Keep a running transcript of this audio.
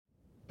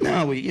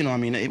No, we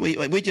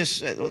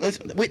just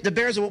the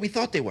Bears are what we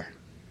thought they were.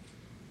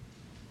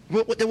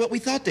 They're what we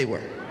thought they were.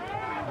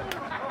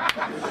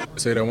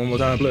 Say that one more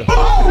time, play.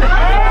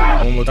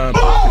 One more time.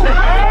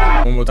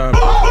 One more time.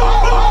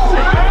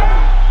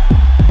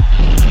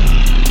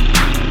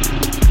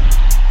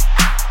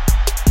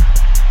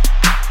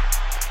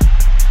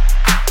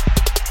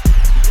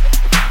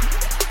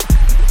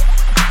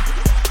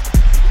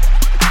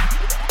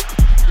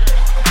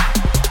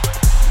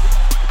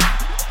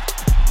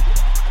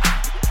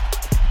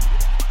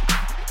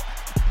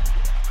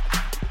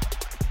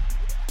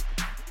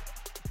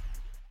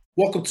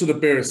 Welcome to the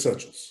Bears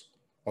Essentials.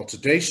 On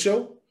today's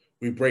show,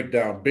 we break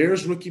down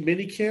Bears rookie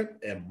minicamp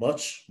and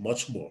much,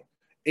 much more.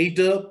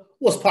 A-Dub,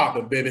 what's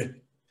poppin', baby?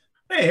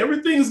 Hey,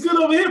 everything's good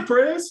over here,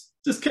 Prez.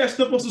 Just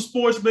catching up on some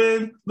sports,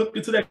 man. Look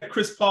into that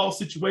Chris Paul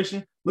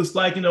situation. Looks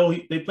like,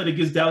 they played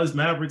against Dallas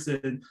Mavericks,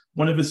 and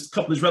one of his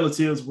couple of his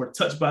relatives were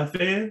touched by a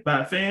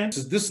fan. This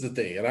is the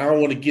thing, and I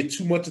don't want to get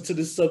too much into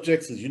this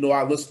subject, since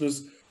our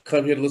listeners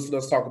come here to listen to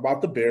us talk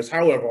about the Bears.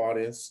 However,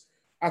 audience,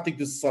 I think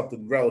this is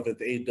something relevant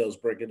that A-Dub's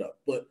bringing up.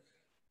 But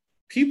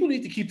people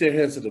need to keep their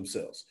hands to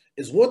themselves.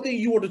 It's one thing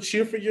you want to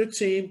cheer for your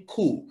team,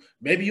 cool.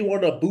 Maybe you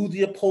want to boo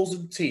the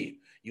opposing team.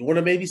 You want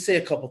to maybe say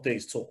a couple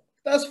things to them.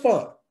 That's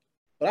fine.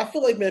 But I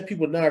feel like, man,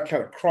 people now are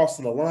kind of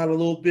crossing the line a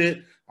little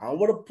bit. I don't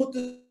want to put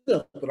this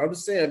up, but I'm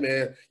just saying,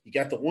 man, you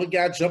got the one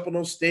guy jumping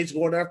on stage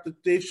going after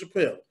Dave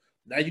Chappelle.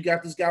 Now you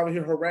got this guy over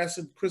here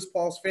harassing Chris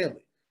Paul's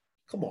family.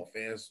 Come on,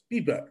 fans. Be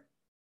better.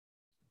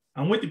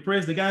 I'm with you,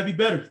 Prez. They got to be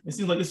better. It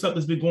seems like it's something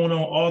that's been going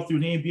on all through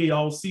the NBA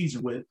all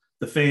season with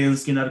the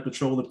fans getting out of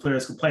control, the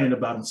players complaining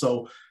about them.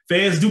 So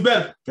fans do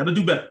better. Got to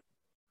do better.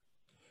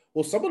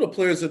 Well, some of the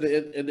players in the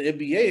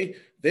NBA,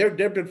 they've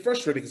been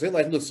frustrated because they're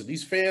like, listen,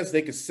 these fans,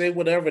 they can say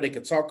whatever. They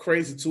can talk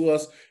crazy to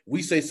us.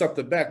 We say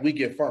something back, we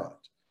get fined.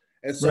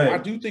 And so right. I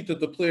do think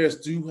that the players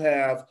do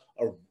have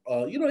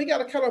they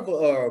got a kind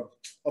of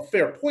a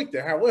fair point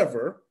there.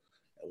 However,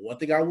 one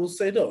thing I will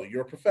say, though,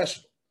 you're a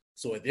professional.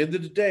 So at the end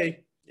of the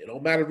day, it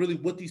don't matter really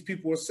what these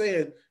people are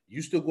saying.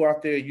 You still go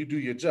out there and you do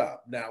your job.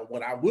 Now,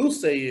 what I will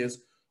say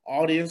is,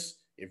 audience,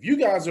 if you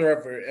guys are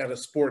ever at a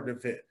sporting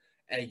event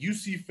and you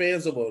see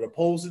fans of an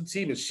opposing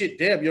team and shit,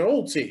 damn your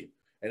own team,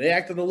 and they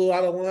acting a little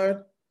out of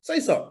line, say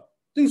something.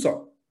 Do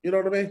something. You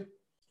know what I mean?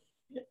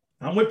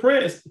 I'm with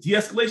Prez.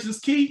 De-escalation is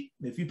key.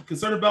 If you're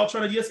concerned about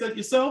trying to de-escalate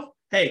yourself,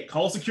 hey,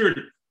 call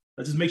security.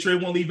 Let's just make sure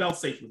everyone leave out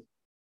safely.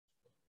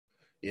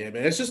 Yeah,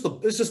 man, it's just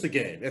a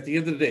game. At the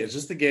end of the day, it's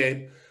just a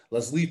game.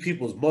 Let's leave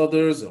people's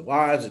mothers and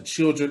wives and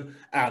children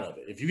out of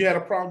it. If you had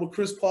a problem with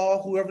Chris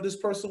Paul, whoever this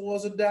person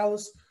was in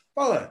Dallas,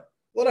 fine,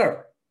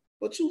 whatever.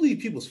 But you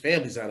leave people's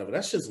families out of it.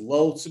 That's just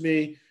low to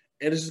me,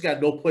 and it's just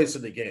got no place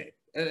in the game.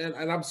 And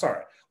I'm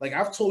sorry. Like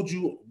I've told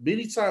you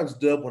many times,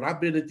 Dub, when I've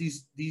been at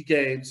these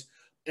games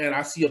and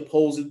I see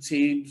opposing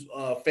teams,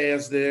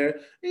 fans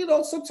there,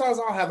 sometimes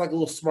I'll have like a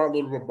little smart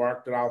little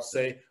remark that I'll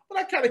say, but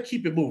I kind of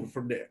keep it moving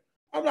from there.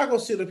 I'm not going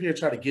to sit up here and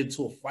try to get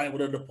into a fight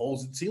with an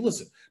opposing team.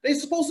 Listen, they're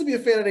supposed to be a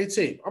fan of their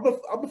team. I'm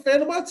a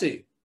fan of my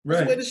team.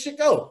 That's the way this shit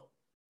go.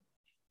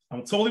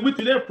 I'm totally with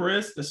you there,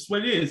 Perez. That's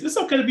what it is. It's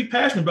okay to be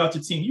passionate about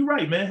your team. You're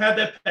right, man. Have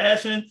that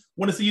passion.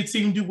 Want to see your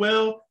team do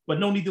well, but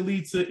no need to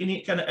lead to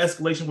any kind of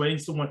escalation where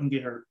someone can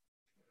get hurt.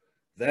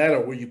 That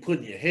or when you're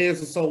putting your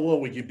hands on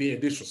someone, when you're being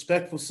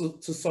disrespectful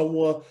to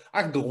someone.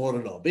 I can go on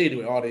and on. But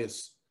anyway,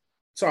 audience,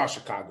 to our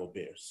Chicago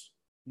Bears.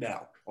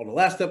 Now, on the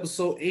last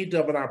episode,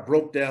 A-Dub and I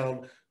broke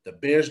down the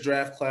Bears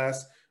draft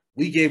class.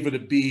 We gave it a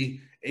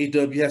B.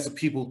 A-Dub, you had some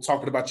people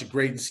talking about your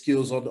grading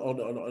skills on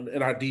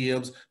in our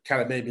DMs.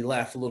 Kind of made me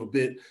laugh a little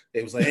bit.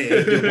 They was like, hey,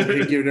 A-Dub over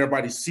here giving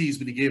everybody C's,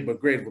 but he gave him a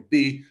grade of a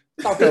B.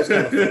 Thought that was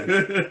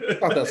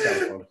kind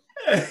of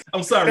funny.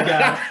 I'm sorry,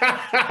 guys.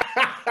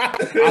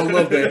 I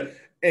love that.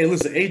 Hey,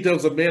 listen,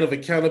 A-Dub's a man of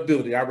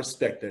accountability. I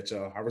respect that,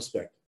 y'all. I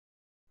respect it.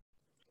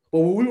 But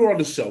when we were on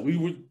the show, we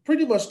were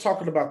pretty much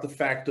talking about the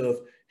fact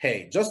of,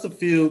 hey, Justin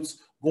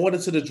Fields going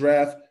into the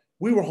draft,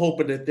 we were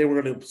hoping that they were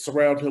going to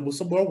surround him with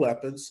some more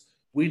weapons.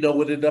 We know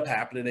what ended up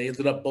happening. They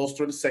ended up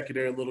bolstering the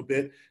secondary a little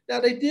bit. Now,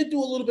 they did do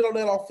a little bit on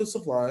that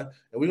offensive line,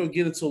 and we're going to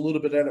get into a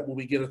little bit of that when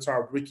we get into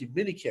our rookie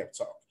minicamp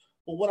talk.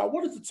 But what I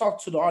wanted to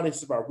talk to the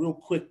audience about real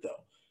quick,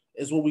 though,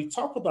 is when we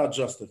talk about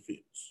Justin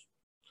Fields,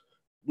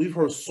 we've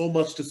heard so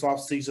much this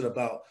offseason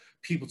about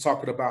people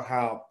talking about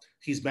how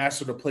he's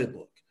mastered the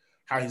playbook,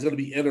 how he's going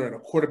to be entering a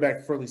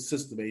quarterback-friendly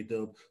system,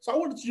 A-Dub. So I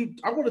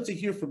wanted to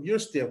hear from your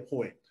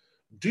standpoint.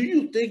 Do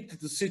you think that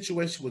the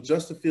situation with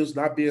Justin Fields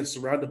not being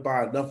surrounded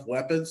by enough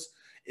weapons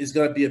is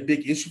going to be a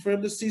big issue for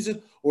him this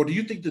season? Or do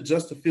you think that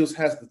Justin Fields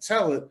has the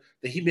talent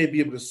that he may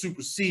be able to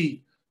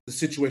supersede the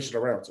situation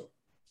around him?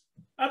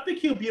 I think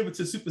he'll be able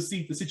to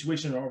supersede the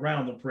situation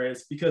around him,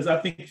 Prez, because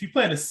I think if you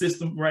plan a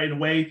system right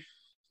away,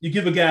 you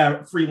give a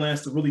guy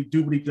freelance to really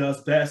do what he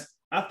does best,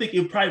 I think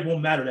it probably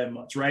won't matter that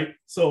much, right?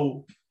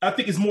 So I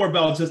think it's more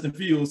about Justin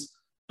Fields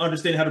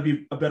understanding how to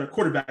be a better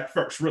quarterback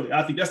first, really.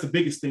 I think that's the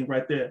biggest thing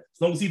right there. As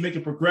long as he's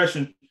making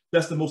progression,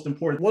 that's the most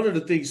important. One of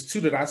the things,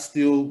 too, that I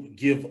still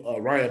give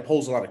Ryan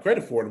Poles a lot of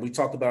credit for, and we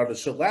talked about it on the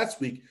show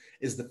last week,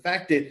 is the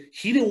fact that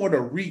he didn't want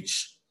to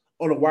reach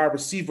on a wide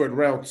receiver in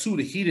round 2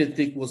 that he didn't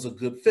think was a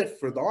good fit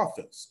for the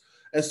offense.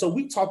 And so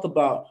we talked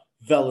about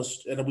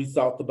Velus, and we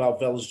talked about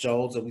Velus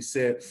Jones, and we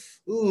said,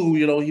 ooh,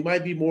 he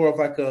might be more of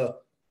like a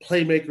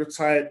playmaker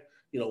type,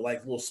 like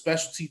a little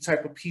specialty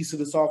type of piece of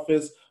this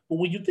offense. But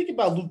when you think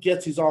about Luke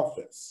Getsy's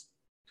offense,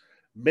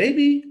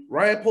 maybe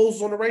Ryan Poles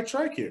is on the right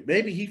track here.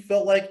 Maybe he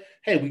felt like,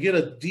 hey, we get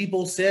a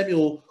Deebo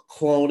Samuel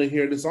clone in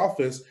here in this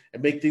offense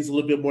and make things a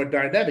little bit more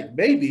dynamic.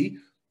 Maybe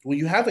when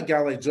you have a guy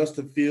like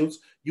Justin Fields,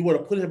 you want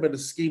to put him in a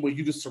scheme where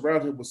you just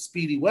surround him with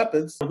speedy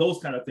weapons. Those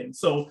kind of things.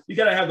 So you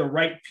got to have the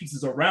right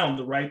pieces around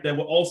the right that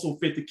will also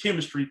fit the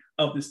chemistry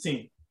of this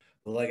team.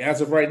 Like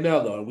as of right now,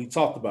 though, and we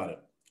talked about it,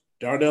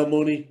 Darnell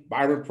Mooney,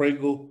 Byron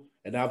Pringle,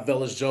 and now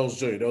Velus Jones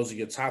Jr. Those are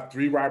your top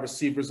 3 wide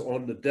receivers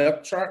on the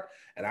depth chart.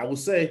 And I will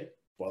say,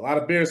 for a lot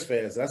of Bears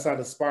fans, that's not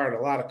inspiring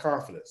a lot of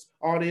confidence.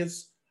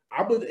 Audience,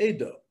 I'm with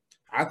A-Dub.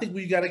 I think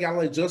when you got a guy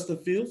like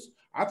Justin Fields,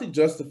 I think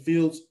Justin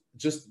Fields,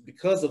 just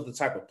because of the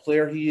type of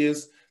player he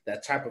is,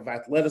 that type of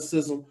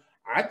athleticism,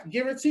 I can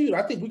guarantee you,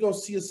 I think we're going to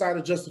see a side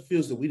of Justin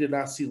Fields that we did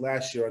not see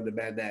last year under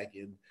Matt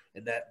Nagy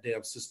and that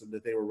damn system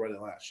that they were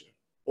running last year,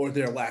 or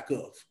their lack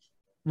of.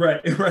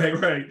 Right.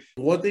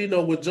 One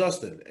thing, with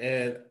Justin,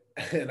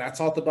 and I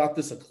talked about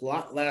this a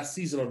lot last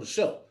season on the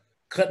show,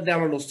 cutting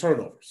down on those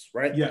turnovers,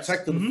 right? Yes.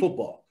 Protecting the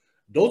football.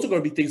 Those are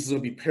going to be things that's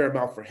going to be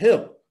paramount for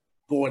him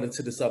going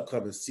into this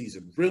upcoming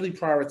season, really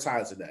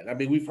prioritizing that. I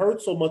mean, we've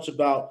heard so much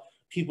about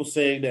people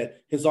saying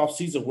that his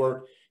offseason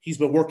work, he's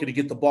been working to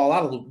get the ball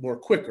out a little more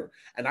quicker.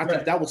 And I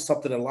think that was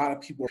something that a lot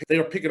of people, they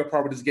were picking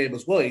apart with this game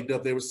as well.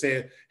 They were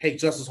saying, hey,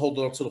 Justin's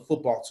holding on to the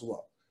football too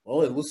long.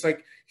 Well, it looks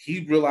like he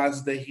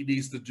realizes that he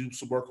needs to do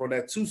some work on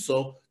that too.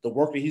 So the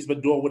work that he's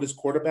been doing with his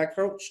quarterback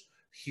coach,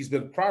 he's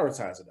been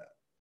prioritizing that.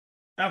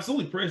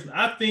 Absolutely, Preston.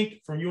 I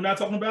think from you and I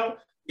talking about,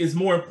 it's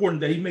more important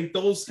that he make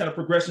those kind of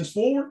progressions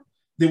forward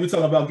than we're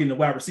talking about getting a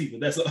wide receiver.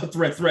 That's a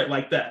threat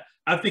like that.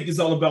 I think it's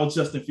all about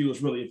Justin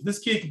Fields, really. If this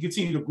kid can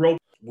continue to grow,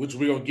 which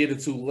we're going to get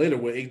into later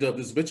where A-Dub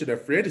just mentioned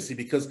that free agency,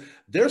 because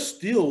there's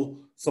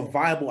still some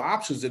viable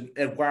options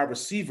at wide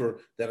receiver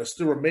that are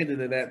still remaining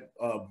in that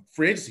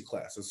free agency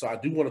class. And so I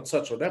do want to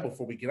touch on that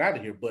before we get out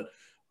of here. But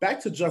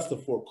back to Justin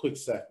for a quick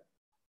second.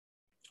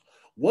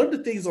 One of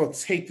the things on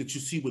tape that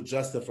you see with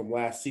Justin from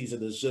last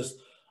season is just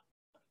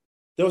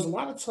there was a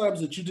lot of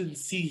times that you didn't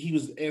see he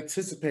was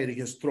anticipating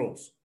his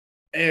throws.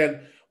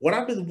 And what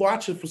I've been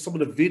watching for some of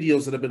the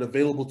videos that have been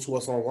available to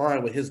us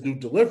online with his new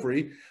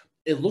delivery,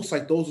 it looks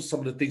like those are some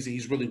of the things that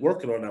he's really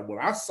working on. Now, when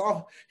I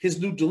saw his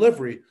new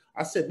delivery,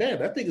 I said, man,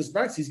 that thing is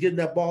nice. He's getting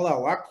that ball out a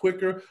lot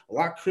quicker, a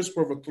lot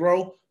crisper of a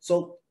throw.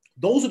 So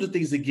those are the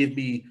things that give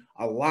me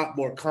a lot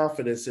more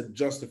confidence in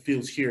Justin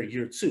Fields here in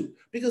year 2.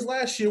 Because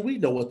last year, we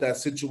know what that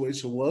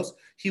situation was.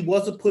 He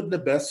wasn't put in the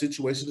best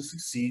situation to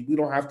succeed. We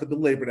don't have to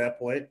belabor that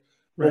point.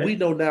 Right. But we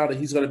know now that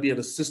he's going to be in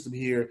a system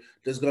here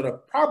that's going to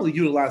probably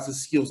utilize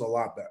his skills a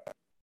lot better.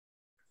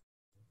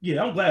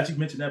 Yeah, I'm glad you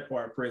mentioned that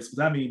part, Chris, because,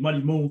 I mean,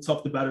 Money Moon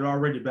talked about it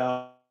already,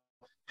 about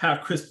how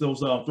crisp those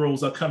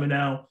throws are coming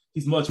out.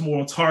 He's much more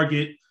on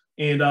target.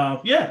 And,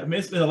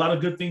 it's been a lot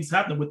of good things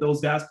happening with those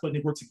guys putting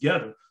their work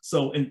together.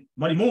 So, and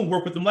Money Moon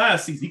worked with them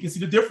last season. He can see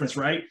the difference,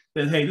 right?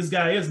 That, hey, this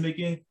guy is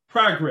making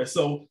progress.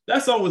 So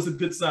that's always a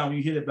good sign when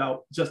you hear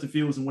about Justin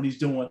Fields and what he's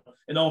doing.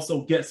 And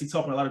also Getsy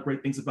talking a lot of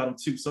great things about him,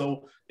 too.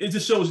 So it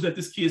just shows you that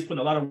this kid's putting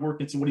a lot of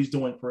work into what he's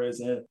doing, Perez.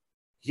 And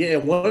yeah,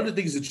 one of the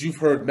things that you've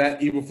heard Matt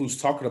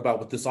Eberflus talking about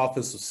with this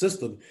offensive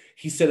system,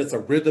 he said it's a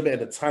rhythm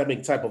and a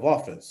timing type of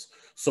offense.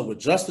 So with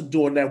Justin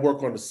doing that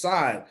work on the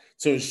side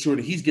to ensure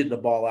that he's getting the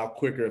ball out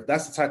quicker, if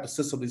that's the type of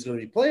system he's going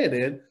to be playing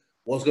in,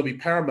 well, it's going to be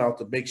paramount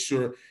to make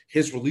sure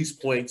his release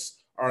points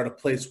are in a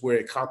place where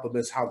it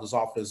complements how this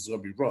offense is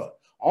going to be run.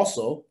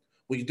 Also,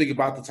 when you think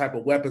about the type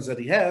of weapons that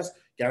he has,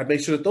 got to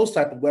make sure that those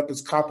type of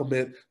weapons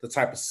complement the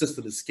type of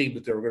system and scheme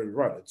that they're going to be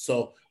running.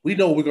 So we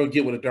know what we're going to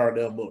get with a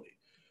Darnell Mooney.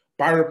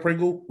 Byron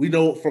Pringle, we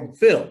know from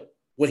film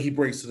what he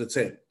brings to the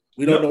table.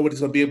 We don't know what he's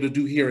going to be able to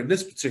do here in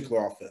this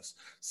particular offense.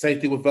 Same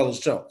thing with Velus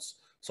Jones.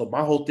 So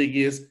my whole thing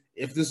is,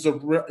 if this is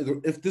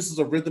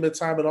a rhythm and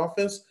time in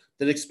offense,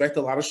 then expect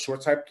a lot of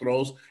short type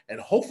throws. And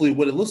hopefully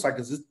what it looks like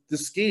is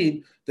this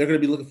scheme, they're going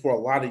to be looking for a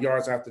lot of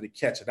yards after the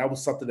catch. And that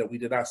was something that we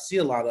did not see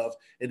a lot of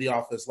in the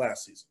offense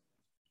last season.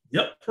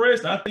 Yep,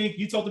 Chris, I think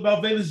you talked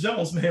about Velus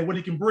Jones, man, what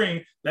he can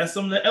bring. That's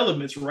some of the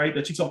elements, right,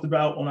 that you talked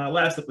about on our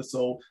last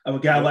episode of a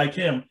guy like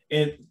him.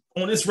 And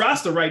on this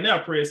roster right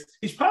now, Chris,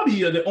 he's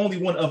probably the only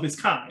one of his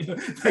kind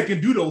that can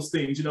do those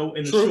things, in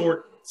the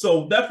short.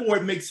 So therefore,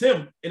 it makes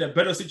him in a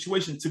better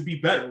situation to be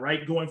better,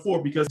 right, going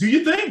forward. Because do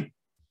you think?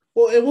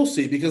 Well, and we'll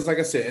see. Because like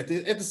I said,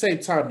 at the same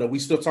time, though, we're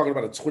still talking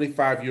about a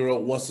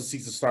 25-year-old once the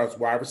season starts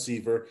wide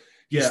receiver.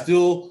 He's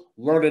still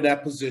learning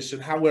that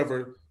position.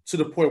 However, to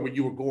the point where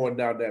you were going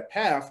down that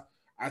path,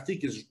 I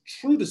think it's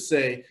true to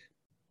say,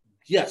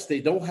 yes, they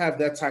don't have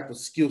that type of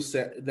skill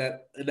set in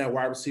that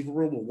wide receiver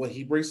room and what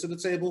he brings to the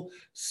table,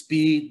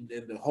 speed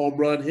and the home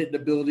run hitting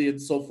ability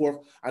and so forth.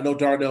 I know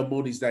Darnell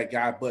Mooney's that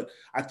guy, but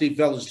I think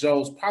Velus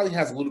Jones probably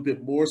has a little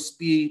bit more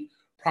speed,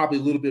 probably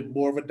a little bit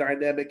more of a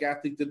dynamic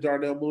athlete than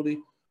Darnell Mooney.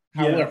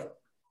 Yeah. However,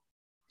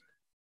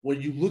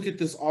 when you look at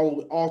this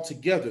all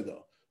together,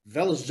 though,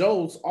 Velus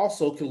Jones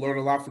also can learn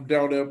a lot from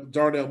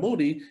Darnell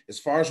Mooney as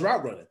far as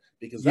route running,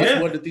 because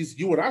that's one of the things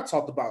you and I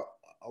talked about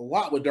a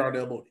lot with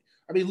Darnell Mooney.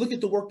 I mean, look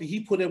at the work that he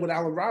put in with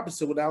Allen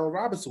Robinson when Allen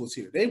Robinson was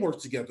here. They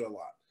worked together a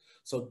lot.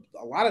 So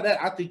a lot of that,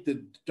 I think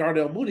that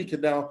Darnell Mooney can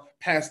now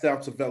pass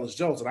down to Velus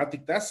Jones. And I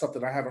think that's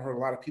something I haven't heard a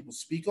lot of people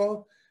speak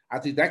on. I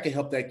think that can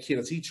help that kid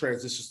as he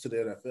transitions to the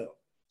NFL.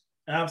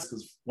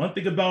 Absolutely. One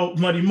thing about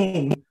Money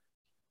Moon,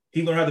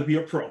 he learned how to be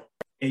a pro.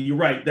 And you're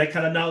right, that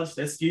kind of knowledge,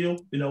 that skill,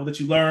 that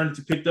you learned, that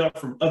you picked up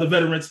from other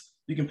veterans,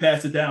 you can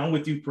pass it down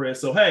with you, Prez.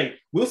 So, hey,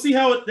 we'll see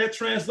how that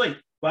translates.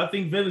 But I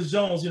think Velus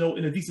Jones, in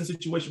a decent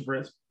situation,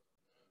 Prez.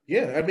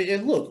 Yeah, I mean,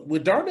 and look,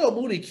 when Darnell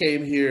Mooney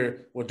came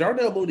here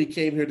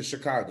to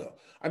Chicago,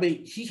 I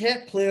mean, he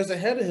had players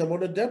ahead of him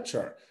on the depth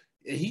chart.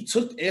 And he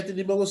took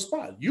Anthony Miller's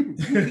spot. You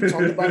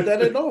talked about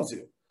that ad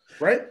nauseum,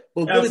 right?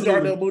 But what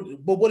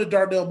did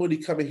Darnell Mooney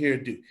come in here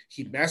and do?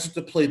 He mastered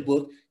the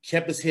playbook,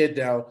 kept his head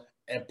down,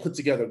 and put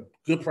together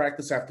good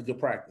practice after good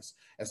practice.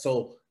 And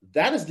so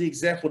that is the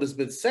example that's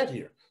been set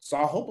here. So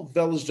I hope if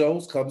Velus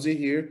Jones comes in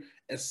here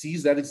and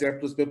sees that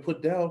example that's been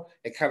put down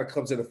and kind of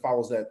comes in and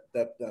follows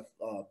that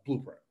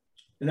blueprint.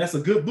 And that's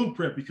a good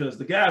blueprint, because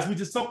the guys we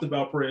just talked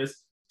about, Prez,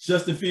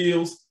 Justin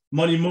Fields,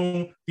 Money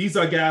Moon, these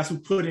are guys who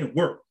put in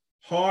work,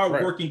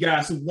 hard-working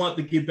guys who want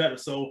to get better.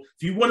 So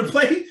if you want to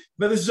play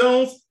Velus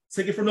Jones,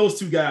 take it from those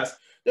two guys.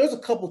 There's a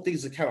couple of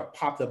things that kind of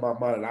popped in my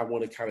mind and I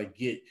want to kind of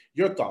get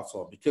your thoughts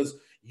on, because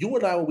you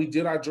and I, when we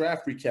did our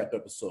draft recap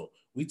episode,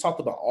 we talked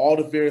about all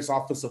the various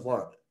offensive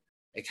linemen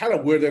and kind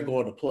of where they're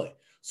going to play.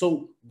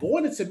 So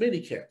going into mini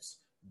camps,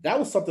 that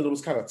was something that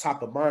was kind of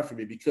top of mind for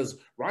me, because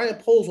Ryan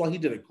Poles, while he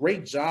did a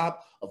great job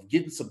of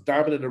getting some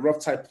diamond in the rough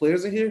type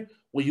players in here,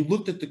 when you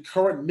looked at the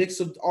current mix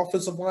of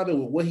offensive linemen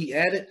with what he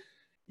added,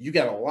 you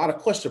got a lot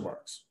of question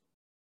marks.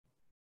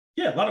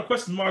 Yeah, a lot of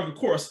question marks, of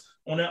course,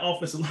 on that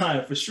offensive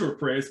line for sure,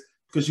 Prez,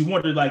 because you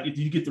wonder, like, if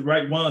you get the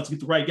right ones, get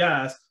the right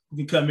guys who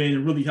can come in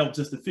and really help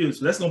Justin Fields.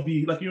 So that's going to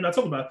be, like you and I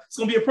talking about, it's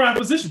going to be a prime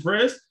position,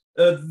 Prez.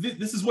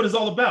 This is what it's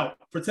all about,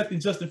 protecting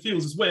Justin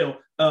Fields as well,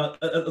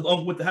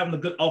 along with having a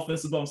good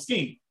offensive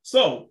scheme.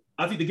 So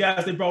I think the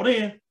guys they brought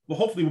in will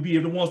hopefully be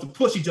the ones to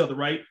push each other,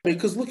 right?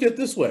 Because look at it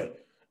this way.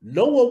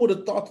 No one would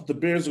have thought that the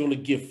Bears were going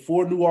to get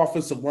 4 new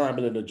offensive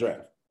linemen in the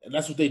draft. And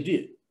that's what they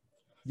did.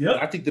 Yeah,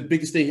 I think the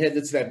biggest thing heading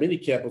into that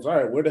minicamp was, all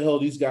right, where the hell are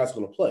these guys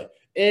going to play?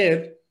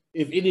 And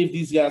if any of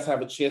these guys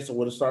have a chance to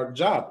win a starting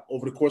job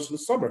over the course of the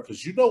summer.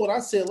 Because you know what I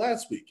said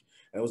last week.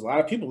 And there was a lot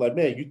of people like,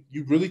 man,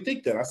 you really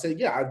think that? I said,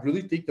 yeah, I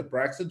really think that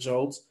Braxton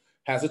Jones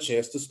has a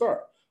chance to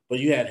start. But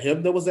you had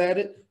him that was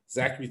added,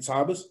 Zachary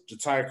Thomas,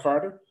 Ja'Tyre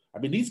Carter. I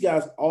mean, these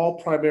guys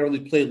all primarily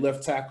played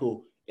left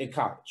tackle in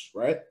college,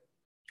 right?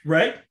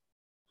 Right.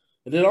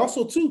 And then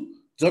also, too,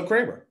 Doug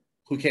Kramer,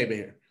 who came in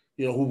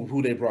here,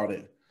 who they brought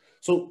in.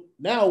 So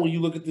now when you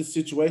look at this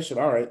situation,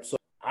 all right, so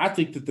I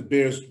think that the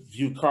Bears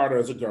view Carter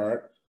as a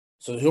guard.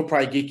 So he'll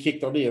probably get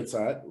kicked on the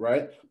inside,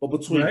 right? But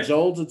between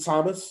Jones and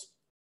Thomas,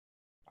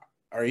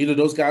 are either of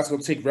those guys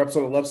going to take reps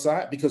on the left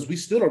side? Because we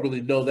still don't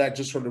really know that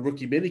just from the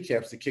rookie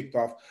minicamps that kicked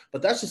off.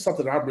 But that's just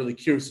something I'm really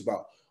curious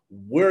about.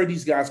 Where are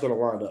these guys going to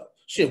line up?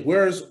 Shit,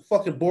 where's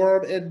fucking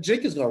Borum and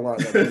Jenkins going to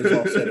line up when it's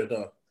all said and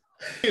done?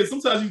 Yeah,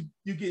 sometimes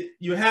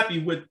you're happy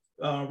with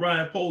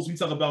Ryan Poles. We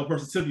talk about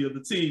versatility of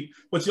the team,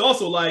 but you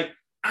also like,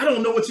 I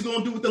don't know what you're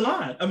going to do with the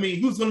line. I mean,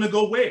 who's going to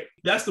go where?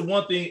 That's the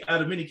one thing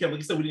out of minicamp, like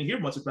you said, we didn't hear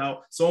much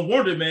about. So I'm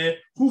wondering, man,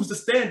 who's the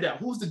standout?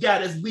 Who's the guy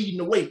that's leading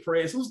the way,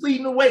 Prez? Who's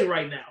leading the way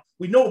right now?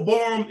 We know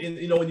Borum and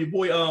your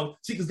boy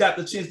Chica's got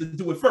the chance to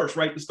do it first,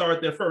 right? To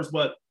start there first.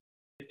 But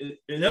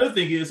another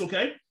thing is,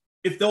 okay,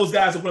 if those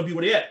guys are going to be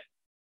where they at,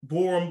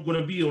 Borum going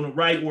to be on the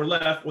right or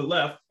left,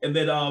 and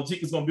then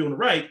Chica's going to be on the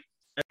right.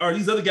 Or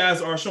these other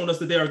guys are showing us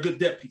that they are good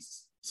depth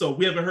pieces. So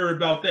we haven't heard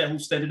about that.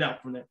 Who's standing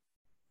out from that?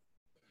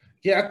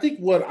 Yeah, I think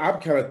what I'm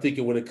kind of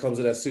thinking when it comes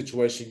to that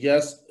situation,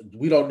 yes,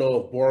 we don't know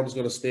if Borum's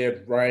going to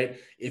stand right,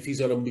 if he's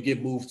going to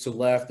get moved to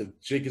left, if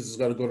Jenkins is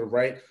going to go to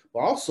right.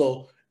 But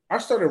also, our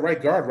starting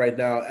right guard right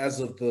now,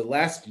 as of the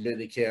last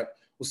minicamp,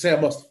 was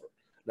Sam Mustipher.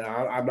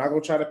 Now, I'm not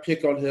going to try to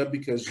pick on him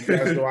because you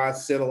guys know I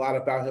said a lot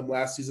about him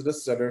last season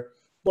as center.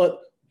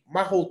 But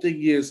my whole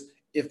thing is,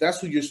 if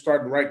that's who your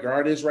starting right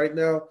guard is right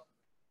now,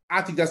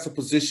 I think that's a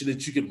position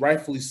that you could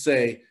rightfully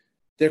say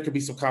there could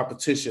be some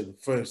competition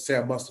for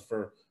Sam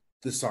Mustipher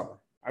this summer.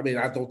 I mean,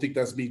 I don't think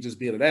that's me just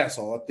being an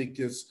asshole. I think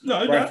it's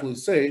rightfully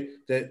say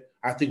that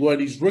I think one of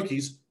these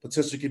rookies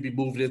potentially could be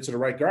moved into the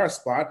right guard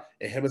spot,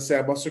 and him and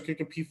Sam Mustipher can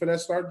compete for that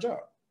starting job.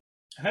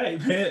 Hey,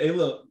 man, hey,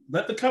 look,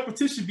 let the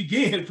competition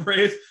begin,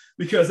 Prez,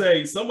 because,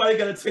 hey, somebody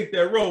got to take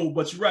that role,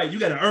 but you're right, you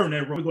got to earn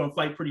that role. We're going to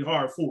fight pretty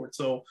hard for it.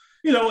 So,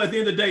 at the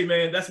end of the day,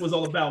 man, that's what it's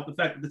all about, the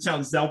fact that the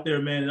challenge is out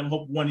there, man, and I'm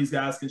hoping one of these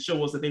guys can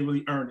show us that they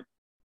really earned it.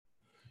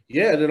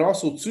 Yeah, and then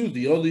also, too,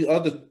 the only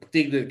other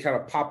thing that kind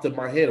of popped in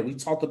my head, and we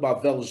talked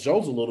about Velus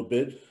Jones a little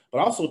bit, but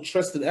also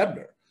Trestan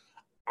Ebner.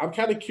 I'm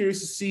kind of curious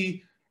to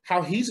see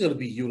how he's going to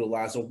be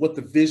utilized or what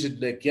the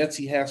vision that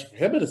Getsy has for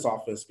him in this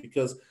offense,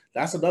 because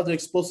that's another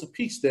explosive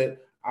piece that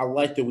I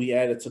like that we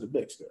added to the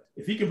mix there.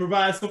 If he can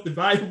provide something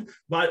vital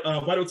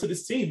to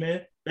this team,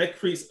 man, that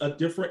creates a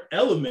different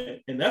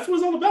element. And that's what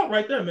it's all about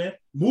right there, man.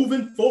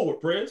 Moving forward,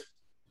 Prez.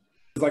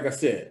 Like I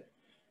said,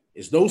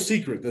 it's no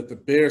secret that the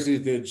Bears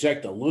need to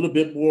inject a little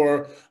bit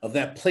more of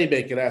that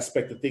playmaking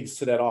aspect of things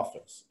to that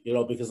offense,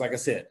 because like I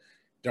said,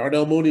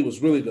 Darnell Mooney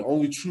was really the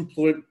only true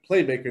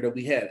playmaker that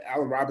we had.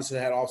 Allen Robinson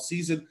had off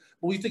season.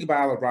 When you think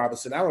about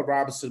Allen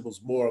Robinson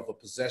was more of a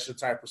possession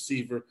type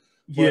receiver.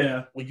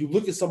 But when you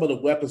look at some of the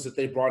weapons that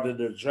they brought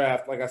into the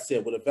draft, like I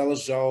said, with a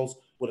Velus Jones,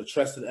 with a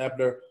Treston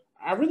Ebner,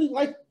 I really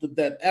like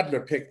that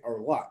Ebner pick a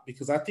lot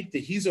because I think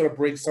that he's going to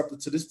bring something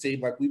to this team,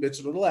 like we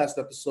mentioned in the last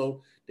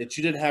episode, that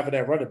you didn't have in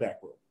that running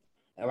back room.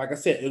 And like I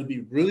said, it'll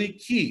be really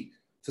key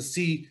to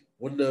see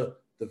when the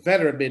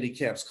veteran mini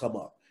camps come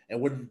up and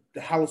when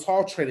the Howard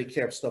Hall training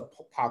camp stuff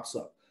pops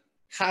up,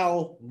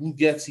 how Lou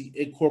Getsy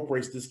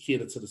incorporates this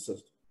kid into the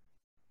system.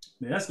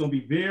 Man, that's going to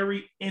be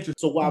very interesting.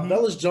 So while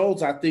Velus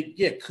Jones, I think,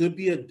 could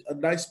be a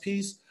nice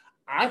piece,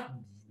 I'm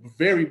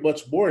very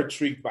much more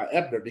intrigued by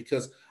Ebner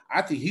because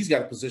I think he's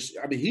got a position.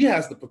 I mean, he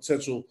has the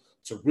potential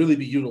to really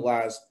be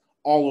utilized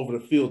all over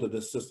the field in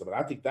this system. And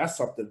I think that's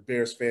something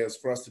Bears fans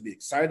for us to be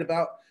excited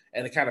about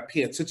and to kind of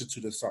pay attention to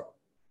this summer.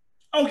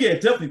 Oh, yeah,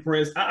 definitely,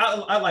 Perez.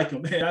 I like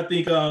him, man. I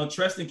think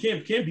Treston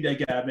can be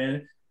that guy,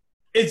 man.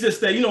 It's just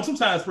that,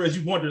 sometimes, Perez,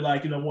 you wonder,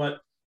 like,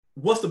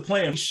 what's the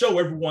plan? Show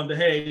everyone that,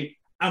 hey,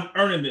 I'm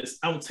earning this.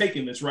 I'm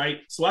taking this,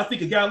 right? So I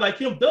think a guy like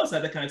him does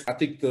have that kind of stuff. I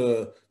think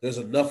there's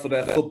enough of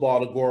that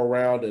football to go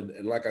around.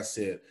 And like I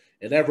said,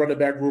 in that running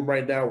back room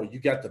right now, when you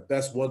got the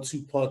best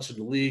 1-2 punch in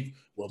the league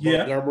with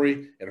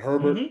Montgomery and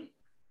Herbert,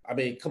 I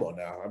mean, come on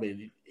now. I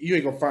mean, you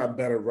ain't going to find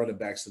better running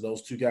backs than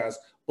those two guys.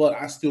 But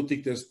I still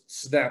think there's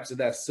snaps in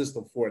that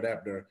system for an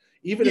Ebner.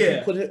 Even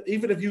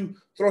if you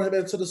throw him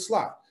into the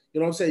slot, you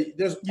know what I'm saying?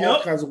 There's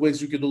all kinds of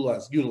ways you can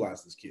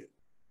utilize this kid.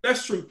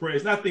 That's true,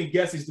 Perez. And I think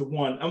Getsy's the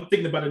one. I'm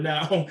thinking about it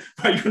now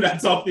while you and I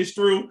talk this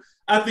through.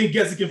 I think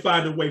Getsy can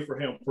find a way for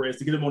him, Perez,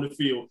 to get him on the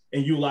field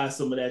and utilize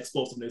some of that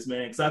explosiveness,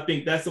 man. Because I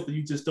think that's something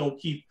you just don't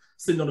keep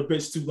sitting on the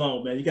bench too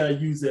long, man. You got to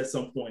use it at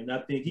some point. And I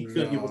think he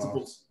could give us a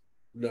boost.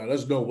 No,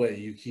 there's no way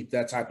you keep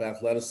that type of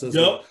athleticism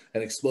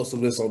and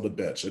explosiveness on the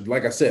bench. And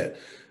like I said,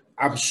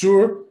 I'm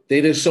sure they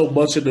didn't show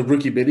much in the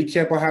rookie mini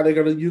camp on how they're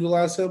going to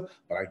utilize him,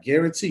 but I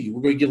guarantee you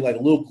we're going to get like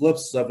little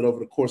glimpses of it over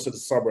the course of the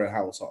summer at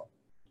Howard Hall.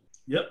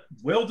 Yep,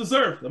 well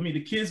deserved. I mean,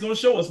 the kid's going to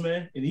show us,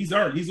 man, and he's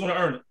going to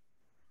earn it.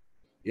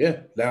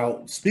 Yeah.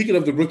 Now, speaking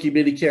of the rookie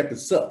mini camp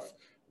itself,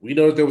 we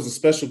know that there was a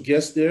special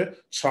guest there,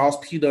 Charles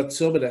Peanut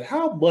Tillman, and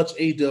how much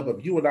A-Dub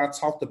have you and I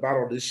talked about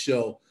on this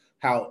show,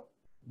 how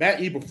Matt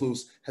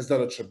Eberflus has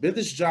done a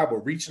tremendous job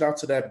of reaching out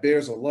to that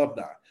Bears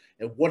alumni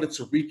and wanted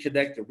to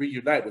reconnect and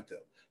reunite with them.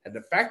 And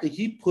the fact that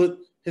he put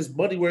his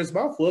money where his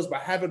mouth was by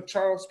having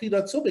Charles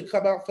Peanut Tillman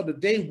come out for the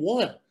day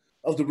one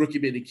of the rookie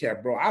mini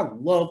camp, bro. I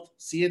loved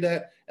seeing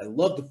that and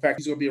loved the fact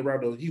he's going to be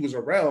around. He was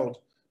around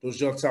those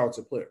young,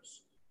 talented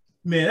players.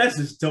 Man, that's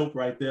just dope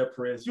right there,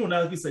 Perez. You and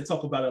I, like you say,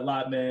 talk about it a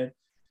lot, man.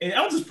 And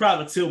I'm just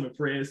proud of Tillman,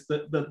 Perez,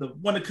 the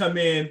one to come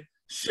in,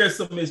 share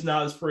some of his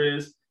knowledge,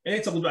 Perez. And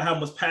they talk about how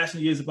much passion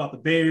he is about the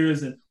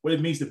Bears and what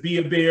it means to be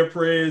a Bear,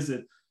 Perez,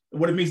 and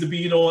what it means to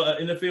be, an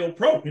NFL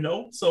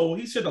pro, So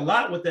he shared a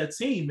lot with that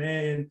team,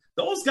 man.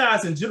 Those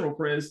guys in general,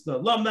 Perez, the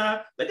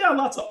alumni, they got a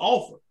lot to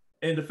offer.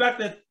 And the fact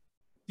that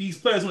these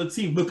players on the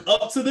team look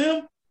up to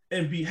them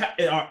and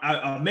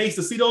are amazed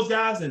to see those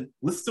guys and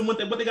listen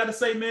to what they got to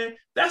say, man,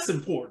 that's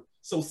important.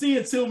 So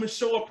seeing Tillman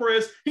show up,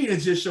 Perez, he didn't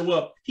just show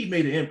up. He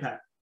made an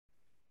impact.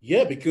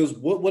 Yeah, because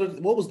what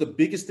was the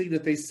biggest thing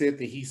that they said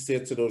that he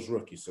said to those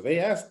rookies? So they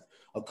asked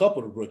a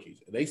couple of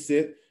rookies, and they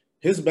said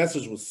his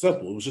message was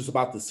simple. It was just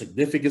about the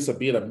significance of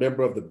being a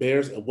member of the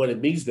Bears and what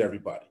it means to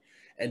everybody.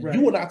 And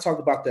you and I talk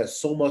about that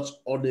so much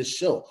on this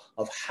show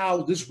of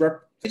how this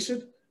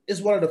reputation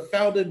is one of the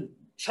founding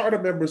charter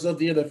members of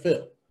the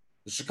NFL.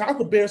 The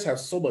Chicago Bears have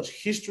so much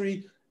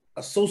history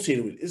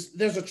associated with it.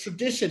 There's a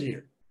tradition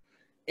here.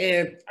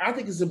 And I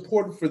think it's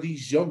important for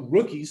these young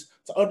rookies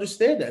to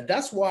understand that.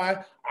 That's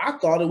why I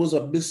thought it was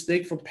a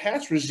mistake from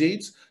past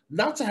regimes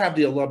not to have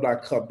the alumni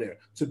come there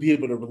to be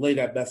able to relay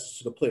that message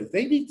to the players.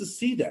 They need to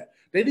see that.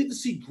 They need to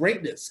see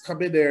greatness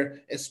come in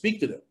there and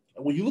speak to them.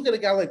 And when you look at a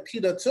guy like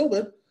Peanut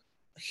Tillman,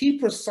 he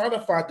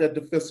personified that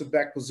defensive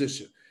back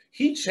position.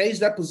 He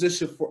changed that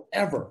position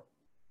forever.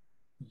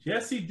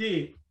 Yes, he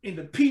did. And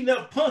the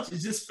peanut punch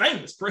is just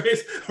famous,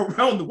 Perez,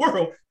 around the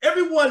world.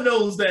 Everyone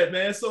knows that,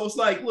 man. So it's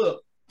like,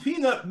 look,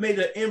 Peanut made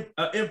an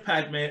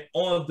impact, man,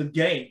 on the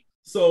game.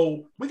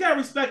 So we got to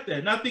respect that.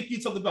 And I think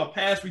you talked about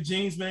past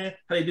regimes, man,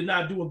 how they did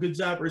not do a good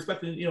job of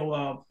respecting,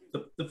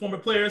 the former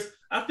players.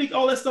 I think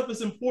all that stuff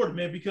is important,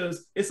 man,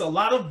 because it's a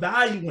lot of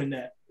value in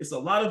that. It's a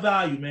lot of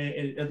value,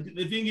 man. And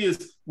the thing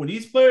is, when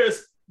these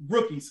players,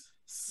 rookies,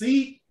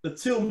 see the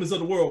Tillmans of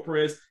the world,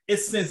 Perez, it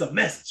sends a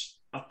message,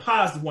 a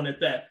positive one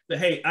at that,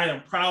 hey, I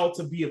am proud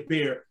to be a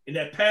Bear. And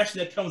that passion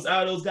that comes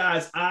out of those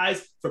guys'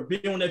 eyes for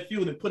being on that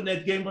field and putting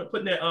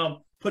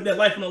that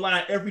life on the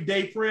line every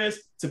day, Perez,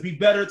 to be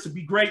better, to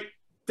be great,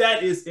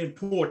 that is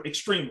important,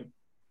 extremely.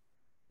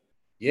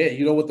 Yeah,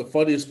 you know what the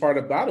funniest part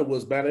about it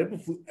was, Matt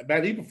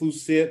Eberflus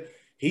said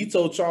he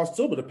told Charles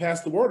Tillman to pass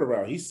the word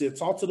around. He said,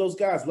 talk to those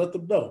guys, let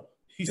them know.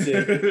 He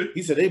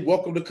said they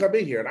welcome to come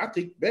in here. And I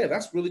think, man,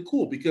 that's really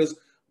cool because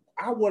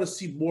I want to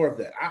see more of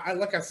that. I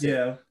like I said,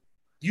 Yeah.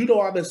 you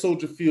know, I'm at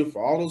Soldier Field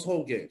for all those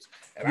home games.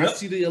 And I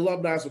see the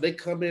alumni when they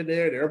come in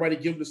there and everybody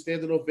give them the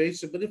standing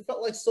ovation, but it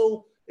felt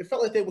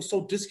like they were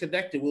so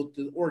disconnected with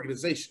the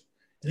organization.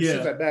 It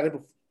seems like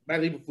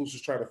Matt Eberflus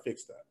is trying to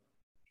fix that.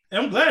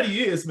 And I'm glad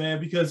he is,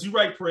 man, because you're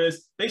right,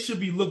 Prez. They should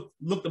be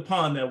looked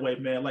upon that way,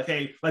 man. Like,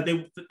 hey, like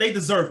they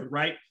deserve it,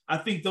 right? I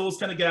think those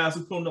kind of guys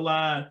who put on the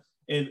line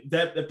and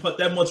that put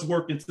that much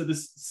work into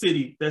this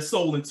city, their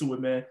soul into it,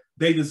 man,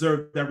 they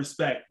deserve that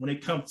respect when they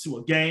come to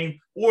a game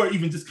or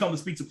even just come to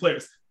speak to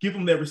players. Give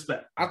them their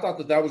respect. I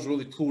thought that was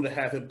really cool to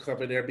have him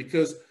come in there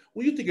because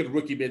when you think of the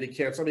rookie mini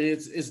camps, I mean,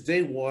 it's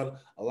day one.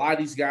 A lot of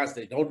these guys,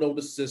 they don't know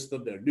the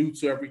system. They're new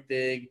to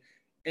everything,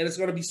 and it's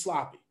going to be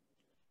sloppy.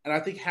 And I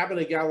think having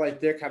a guy like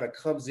that kind of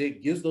comes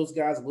in, gives those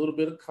guys a little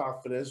bit of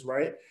confidence,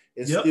 right?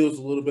 It instills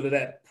a little bit of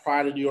that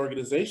pride in the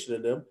organization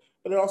in them.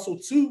 But it also,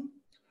 too,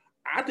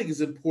 I think it's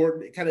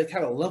important. It kind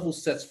of level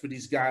sets for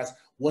these guys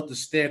what the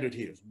standard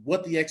here is,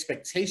 what the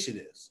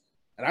expectation is.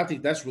 And I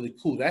think that's really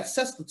cool. That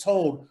sets the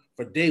tone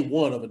for day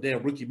one of a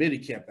damn rookie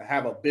minicamp to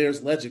have a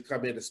Bears legend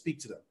come in and speak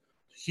to them.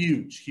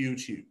 Huge,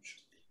 huge, huge.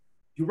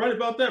 You're right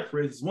about that,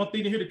 Fred. It's one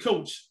thing to hear the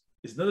coach.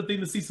 It's another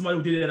thing to see somebody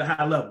who did it at a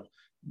high level.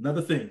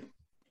 Another thing.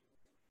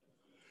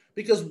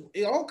 Because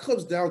it all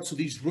comes down to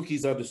these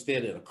rookies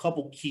understanding a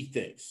couple key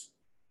things.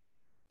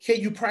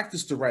 Can you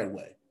practice the right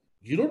way?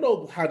 You don't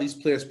know how these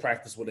players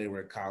practice when they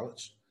were in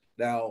college.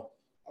 Now,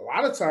 a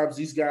lot of times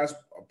these guys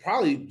are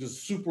probably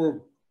just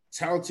super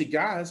talented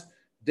guys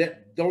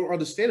that don't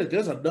understand that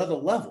there's another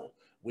level.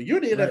 When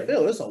you're in the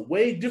NFL, it's a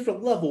way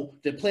different level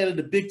than playing in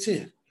the Big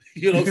Ten.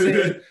 You know what I'm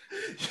saying?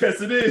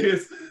 Yes, it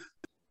is.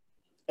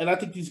 And I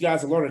think these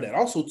guys are learning that.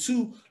 Also,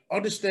 too,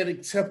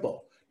 understanding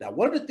tempo. Now,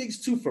 one of the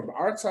things, too, from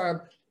our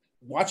time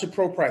watching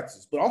pro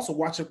practices, but also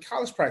watching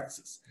college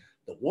practices,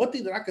 the one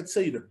thing that I can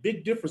tell you, the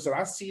big difference that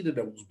I seen in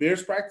those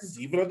Bears practices,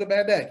 even under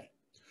Matt Nagy,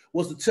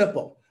 was the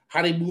tempo,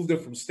 how they moved them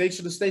from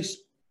station to station.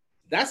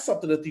 That's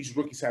something that these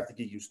rookies have to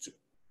get used to.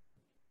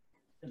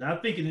 And I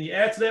think, and you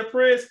add to that,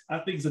 Prez, I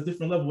think it's a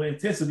different level of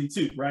intensity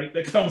too, right?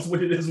 That comes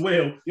with it as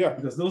well. Yeah.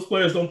 Because those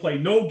players don't play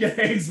no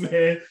games,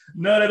 man.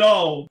 None at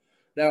all.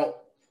 Now,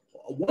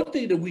 one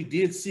thing that we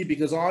did see,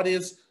 because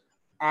audience,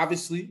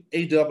 obviously,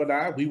 A-Dub and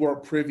I, we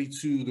weren't privy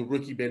to the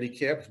rookie mini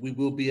camp. We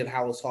will be at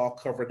Hallis Hall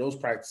covering those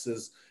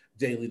practices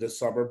daily this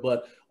summer.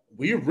 But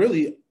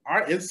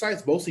our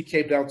insights mostly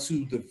came down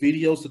to the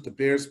videos that the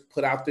Bears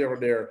put out there on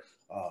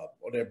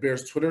their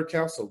Bears Twitter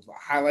account. So the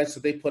highlights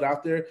that they put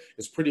out there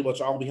is pretty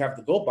much all we have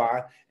to go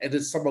by. And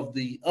then some of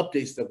the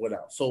updates that went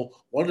out. So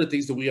one of the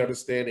things that we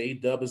understand,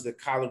 A-Dub, is that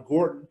Kyler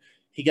Gordon,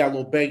 he got a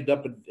little banged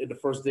up in the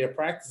first day of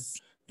practice.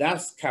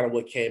 That's kind of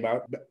what came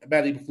out.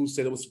 Matt Eberflus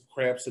said it was some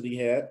cramps that he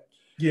had.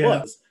 Yeah.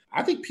 But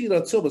I think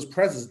Peanut Tillman's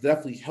presence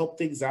definitely helped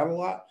things out a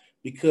lot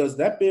because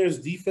that Bears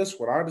defense,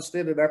 what I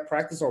understand in that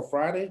practice on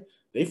Friday,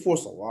 they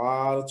forced a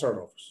lot of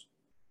turnovers.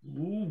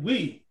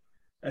 Ooh-wee.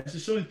 That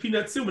just shows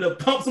Peanut Tillman to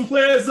pump some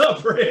players up,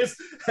 Chris.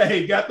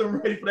 Hey, got them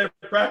ready for that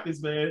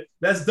practice, man.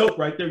 That's dope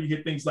right there. You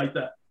get things like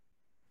that.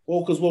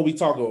 Well, because what we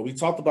talked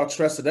about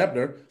Treston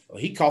Ebner.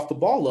 He coughed the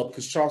ball up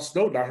because Charles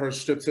Snowden, I heard,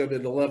 stripped him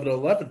in the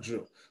 11-11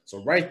 drill.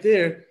 So right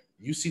there,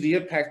 you see the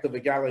impact of a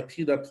guy like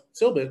Peanut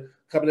Tillman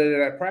coming into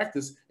that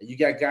practice, and you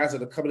got guys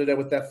that are coming in there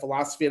with that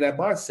philosophy and that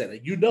mindset.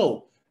 And you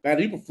know, Matt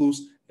Eberflus,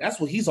 that's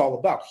what he's all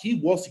about. He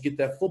wants to get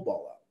that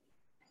football out.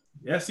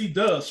 Yes, he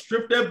does.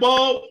 Strip that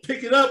ball,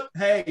 pick it up,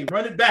 hey,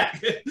 run it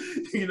back.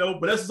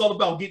 But that's all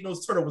about getting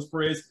those turnovers,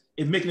 Perez,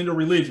 and making it a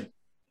religion.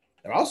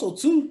 And also,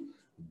 too,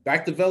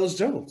 back to Velus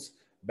Jones.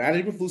 Matt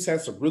Eberflus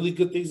had some really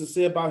good things to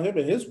say about him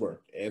and his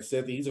work and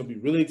said that he's going to be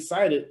really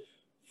excited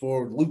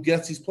for Luke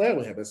Getsy's playing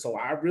with him. And so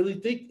I really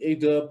think,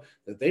 A-Dub,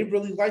 that they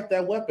really like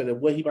that weapon and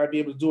what he might be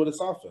able to do in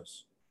this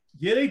offense.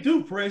 Yeah, they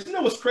do, Perez. You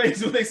know what's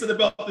crazy when they said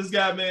about this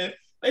guy, man?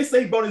 They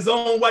say he brought his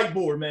own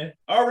whiteboard, man.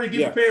 Already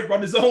get prepared,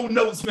 brought his own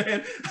notes,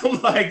 man.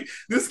 I'm like,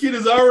 this kid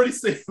is already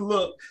saying,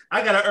 look,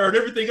 I got to earn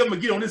everything I'm going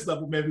to get on this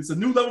level, man. It's a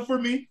new level for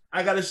me.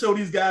 I got to show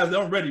these guys that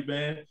I'm ready,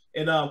 man.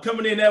 And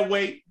coming in that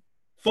way,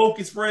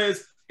 focus,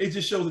 Perez, it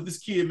just shows that this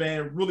kid,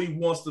 man, really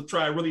wants to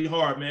try really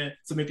hard, man,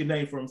 to make a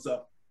name for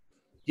himself.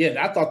 Yeah, and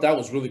I thought that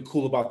was really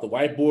cool about the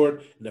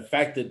whiteboard and the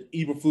fact that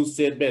Eberflus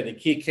said, man, the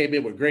kid came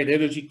in with great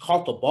energy,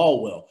 caught the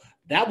ball well.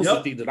 That was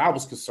the thing that I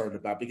was concerned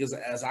about because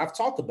as I've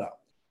talked about,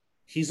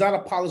 he's not a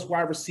polished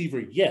wide receiver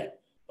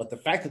yet, but the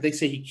fact that they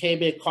say he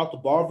came in, caught the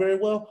ball very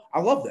well, I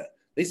love that.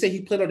 They say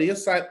he played on the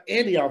inside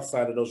and the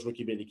outside of those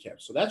rookie mini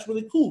camps. So that's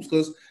really cool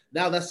because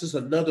now that's just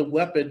another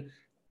weapon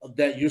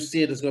that you're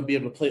seeing is going to be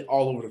able to play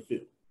all over the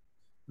field.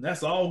 And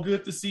that's all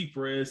good to see,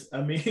 Perez.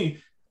 I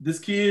mean, this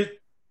kid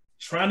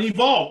trying to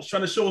evolve,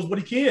 trying to show us what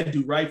he can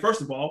do, right?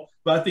 First of all.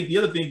 But I think the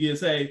other thing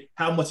is, hey,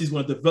 how much he's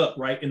going to develop,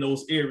 right, in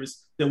those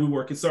areas that we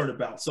were concerned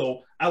about.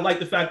 So I like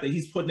the fact that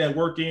he's putting that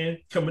work in,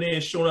 coming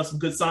in, showing us some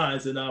good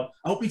signs. And I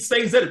hope he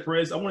stays at it,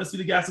 Perez. I want to see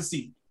the guys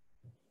succeed.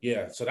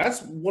 Yeah, so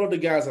that's one of the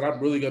guys that I'm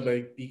really gonna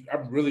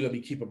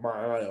be keeping my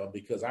eye on,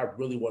 because I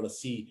really want to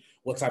see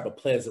what type of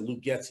plans that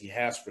Luke Getsy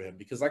has for him.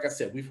 Because like I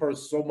said, we've heard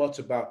so much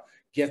about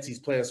Getsy's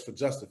plans for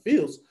Justin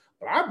Fields,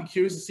 but I'd be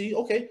curious to see,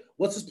 okay,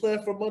 what's his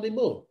plan for Monday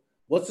Moon?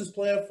 What's his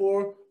plan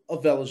for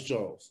Velus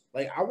Jones?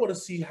 Like, I want to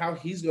see how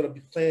he's going to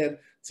be planned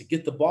to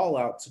get the ball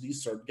out to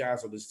these certain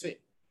guys on this team.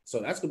 So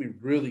that's going to be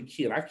really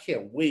key, and I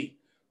can't wait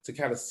to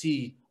kind of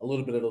see a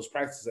little bit of those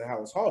practices at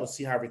Hallis Hall to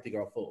see how everything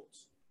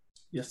unfolds.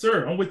 Yes,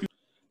 sir. I'm with you.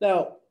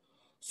 Now,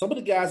 some of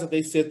the guys that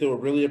they said they were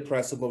really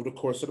impressive over the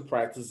course of the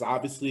practice,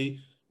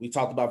 obviously, we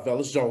talked about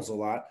Velus Jones a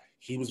lot.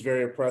 He was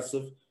very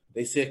impressive.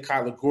 They said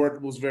Kyler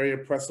Gordon was very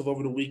impressive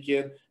over the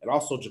weekend, and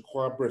also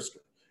Jaquan Brisker.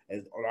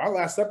 And on our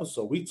last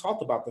episode, we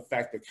talked about the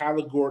fact that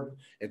Kyler Gordon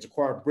and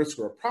Jaquan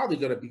Brisker are probably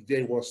going to be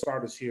day one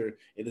starters here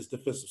in this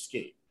defensive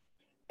scheme.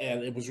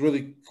 And it was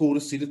really cool to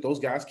see that those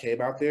guys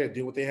came out there and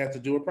did what they had to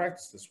do in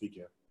practice this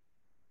weekend.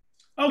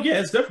 Oh, yeah,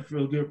 it's definitely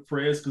real good,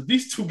 Perez, because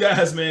these two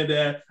guys, man,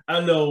 that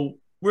I know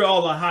we're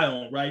all high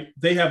on, right?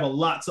 They have a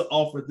lot to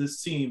offer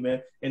this team,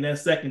 man, in that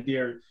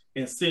secondary,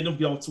 and sending them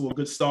go to a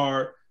good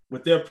start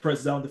with their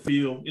presence on the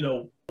field, you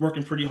know,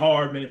 working pretty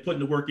hard, man, and putting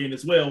the work in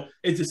as well.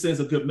 It just sends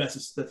a good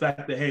message. The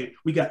fact that, hey,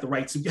 we got the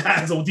right two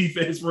guys on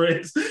defense,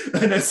 Perez,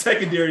 and that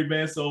secondary,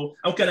 man. So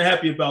I'm kind of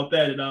happy about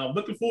that. And I'm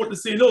looking forward to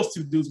seeing those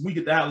two dudes when we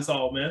get to Hallis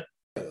Hall, man.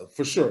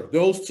 For sure.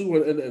 Those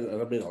two,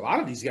 and I mean, a lot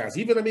of these guys,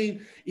 even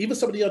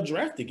some of the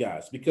undrafted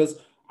guys, because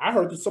I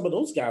heard that some of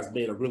those guys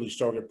made a really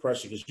strong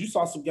impression, because you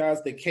saw some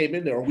guys that came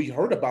in there, or we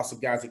heard about some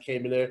guys that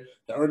came in there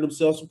that earned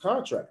themselves some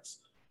contracts.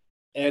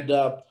 And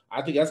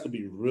I think that's going to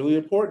be really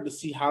important to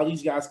see how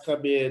these guys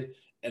come in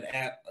and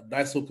add a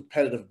nice little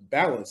competitive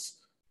balance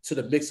to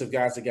the mix of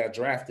guys that got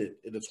drafted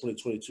in the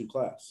 2022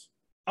 class.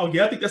 Oh,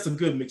 yeah, I think that's a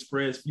good mix,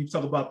 Perez. You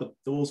talk about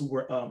those who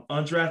were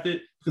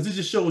undrafted, because it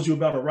just shows you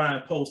about a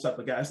Ryan Poles type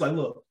of guy. It's like,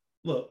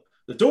 look,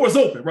 the door's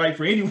open, right,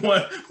 for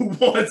anyone who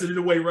wants it in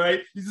a way,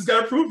 right? You just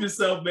got to prove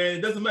yourself, man.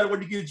 It doesn't matter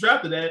what you get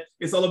drafted at.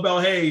 It's all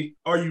about, hey,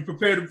 are you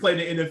prepared to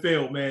play in the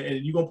NFL, man?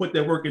 And you're going to put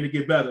that work in to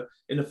get better.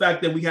 And the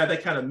fact that we have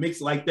that kind of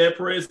mix like that,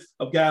 Perez,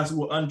 of guys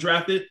who were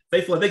undrafted,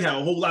 they feel like they got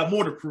a whole lot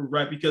more to prove,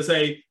 right? Because,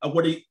 hey, of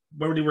where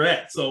they were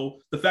at. So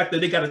the fact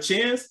that they got a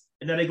chance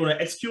and now they're going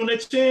to execute on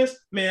that chance,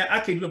 man, I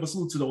can't give a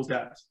salute to those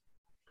guys.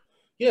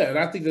 Yeah, and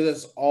I think that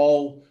that's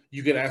all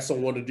you can ask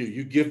someone to do.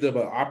 You give them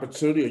an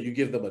opportunity, or you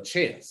give them a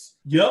chance.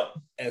 Yep.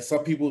 And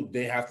some people,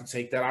 they have to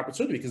take that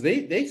opportunity, because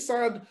they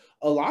signed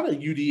a lot of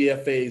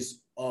UDFAs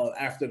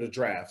after the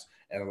drafts.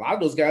 And a lot of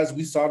those guys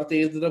we saw that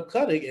they ended up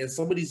cutting, and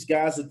some of these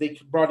guys that they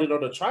brought in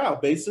on a trial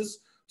basis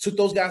took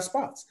those guys'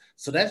 spots.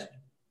 So that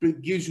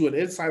gives you an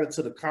insight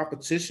into the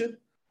competition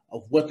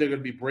of what they're going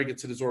to be bringing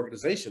to this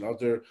organization.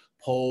 Under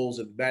Poles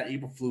and Matt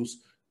Eberflus,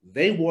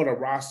 they want a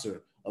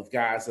roster of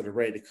guys that are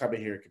ready to come in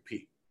here and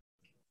compete.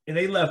 And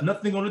they left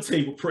nothing on the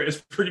table,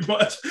 Press, pretty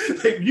much.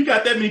 You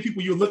got that many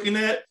people you're looking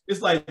at,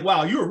 it's like,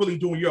 wow, you're really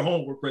doing your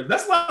homework, Press.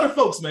 That's a lot of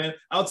folks, man.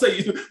 I'll tell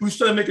you, who's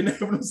trying to make a name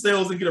for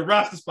themselves and get a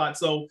roster spot.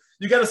 So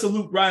you got to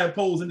salute Ryan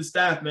Poles and the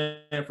staff,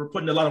 man, for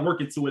putting a lot of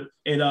work into it.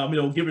 And,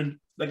 giving,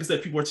 like I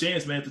said, people a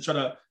chance, man, to try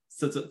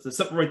to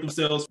separate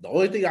themselves. The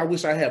only thing I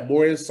wish I had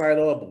more insight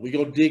on, but we're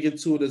going to dig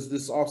into it as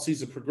this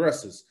offseason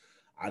progresses.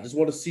 I just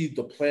want to see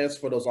the plans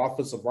for those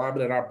offensive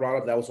linemen that I brought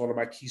up. That was one of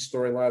my key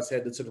storylines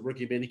heading into the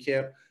rookie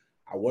minicamp.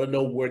 I want to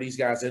know where these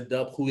guys end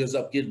up, who ends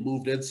up getting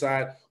moved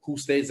inside, who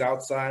stays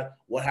outside,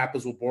 what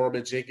happens with Borom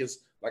and Jenkins.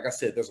 Like I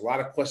said, there's a lot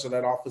of questions on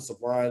that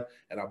offensive line,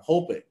 and I'm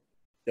hoping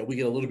that we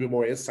get a little bit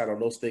more insight on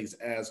those things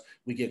as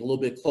we get a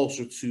little bit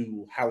closer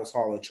to Hallis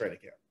Hall and training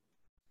camp.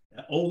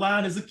 That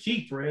O-line is a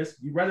key, Perez.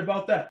 You're right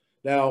about that.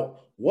 Now,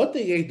 one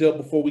thing, A-Dub,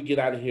 before we get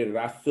out of here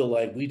that I feel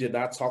like we did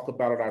not talk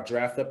about in our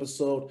draft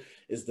episode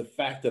is the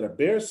fact that a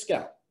Bears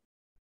scout,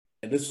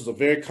 and this was a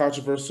very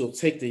controversial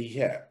take that he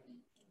had,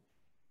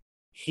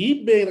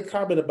 he made a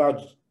comment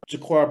about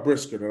Jaquan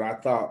Brisker that I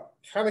thought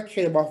kind of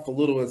came off a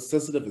little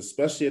insensitive,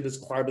 especially in this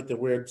climate that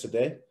we're in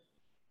today.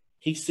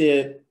 He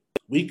said,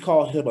 we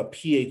call him a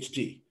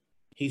PhD.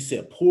 He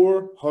said,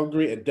 poor,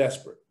 hungry, and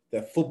desperate,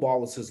 that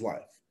football is his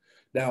life.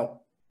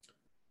 Now,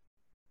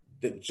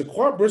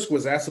 Jaquan Brisker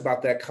was asked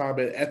about that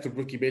comment at the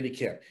rookie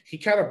minicamp. He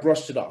kind of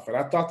brushed it off, and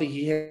I thought that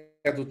he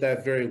handled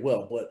that very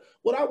well. But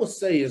what I would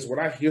say is when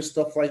I hear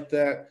stuff like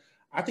that,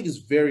 I think it's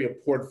very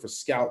important for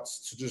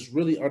scouts to just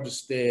really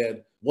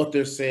understand what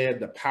they're saying,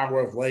 the power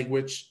of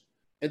language,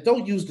 and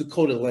don't use the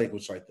coded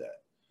language like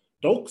that.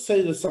 Don't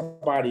say that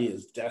somebody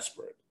is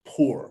desperate,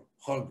 poor,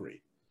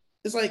 hungry.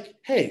 It's like,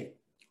 hey,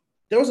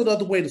 there was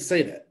another way to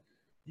say that.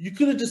 You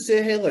could have just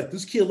said, hey, look,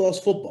 this kid loves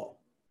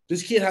football.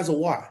 This kid has a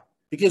why.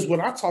 Because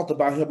when I talked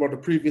about him on the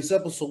previous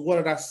episode, what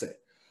did I say?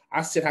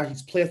 I said how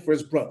he's playing for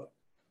his brother,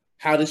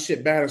 how this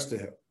shit matters to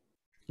him.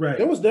 Right.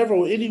 There was never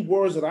any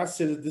words that I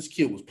said that this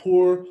kid was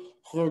poor,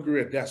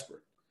 hungry, and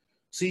desperate.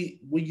 See,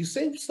 when you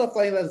say stuff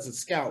like that as a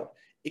scout,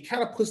 it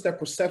kind of puts that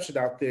perception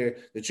out there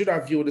that you're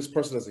not viewing this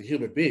person as a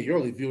human being. You're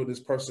only viewing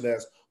this person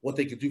as what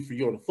they can do for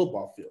you on the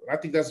football field. And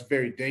I think that's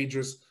very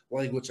dangerous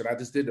language, and I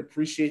just didn't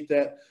appreciate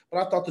that.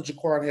 But I thought that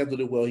Jaquan handled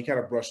it well. He kind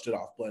of brushed it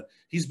off. But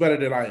he's better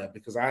than I am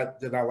because I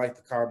did not like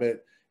the comment,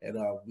 and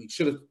we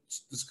should have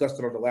discussed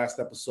it on the last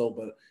episode.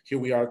 But here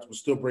we are. We're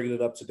still bringing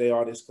it up today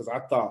on this because I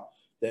thought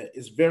that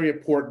it's very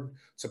important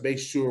to make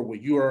sure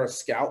when you are a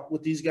scout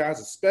with these guys,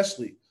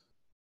 especially –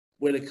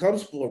 when it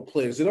comes for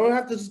players, it don't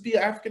have to just be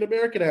an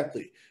African-American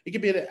athlete. It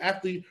can be an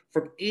athlete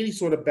from any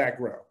sort of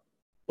background.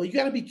 But you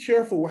got to be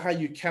careful with how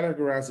you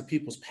categorize the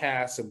people's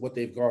past and what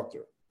they've gone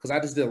through. Because I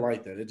just didn't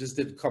like that. It just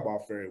didn't come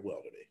off very well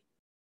to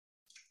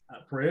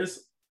me.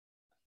 Prez,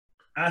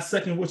 I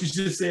second what you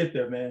just said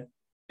there, man.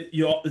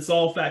 It's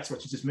all facts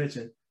what you just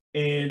mentioned.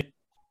 And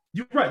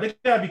you're right. They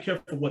got to be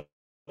careful what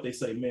they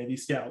say, man,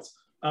 these scouts.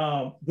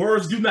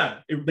 Words do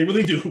matter. They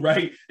really do,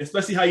 right?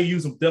 Especially how you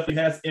use them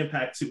definitely has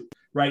impact to it,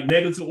 right?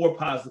 Negative or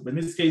positive. In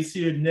this case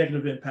here,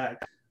 negative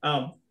impact.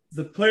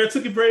 The player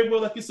took it very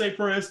well, like you say,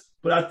 Perez,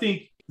 but I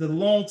think the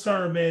long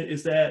term, man,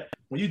 is that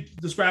when you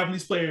describing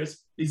these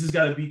players, you just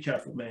got to be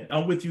careful, man.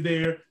 I'm with you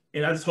there,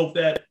 and I just hope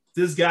that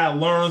this guy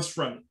learns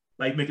from it,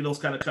 like making those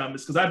kind of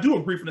comments, because I do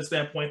agree from the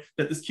standpoint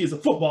that this kid's a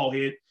football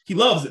head. He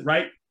loves it,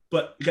 right?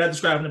 But you got to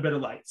describe it in a better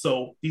light.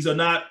 So these are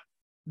not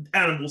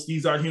animals.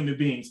 These are human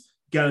beings.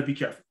 Got to be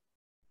careful.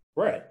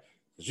 Right.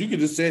 Because you could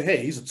just say, hey,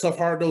 he's a tough,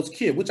 hard-nosed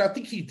kid, which I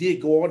think he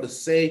did go on to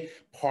say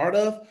part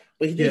of,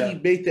 but he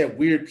made that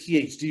weird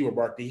PhD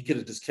remark that he could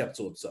have just kept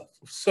to himself.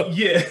 So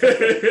yeah,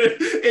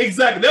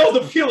 exactly. That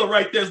was the killer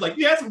right there. It's like,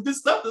 you had some good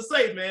stuff to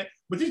say, man,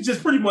 but you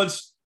just pretty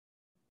much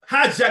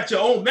hijacked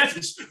your own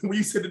message when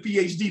you said the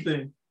PhD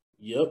thing.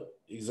 Yep,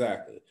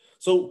 exactly.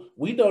 So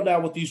we know now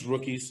with these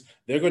rookies,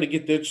 they're going to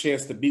get their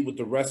chance to meet with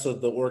the rest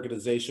of the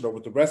organization or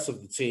with the rest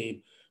of the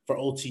team for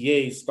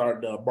OTAs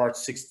starting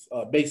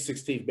May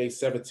 16th, May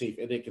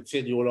 17th, and then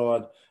continuing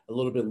on a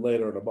little bit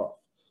later in the month.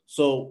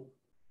 So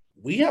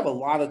we have a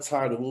lot of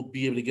time and we'll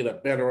be able to get a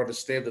better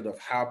understanding of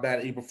how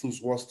Matt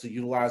Eberflus wants to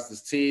utilize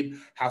this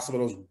team, how some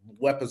of those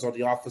weapons on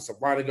the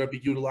offensive line are going to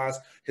be utilized,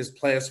 his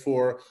plans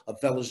for a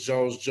Velus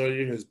Jones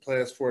Jr., his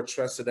plans for a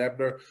Treston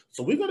Ebner.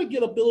 So we're going to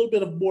get a little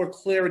bit of more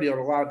clarity on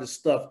a lot of this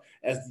stuff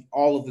as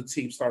all of the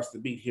team starts to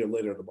meet here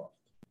later in the month.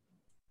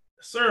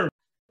 Sir.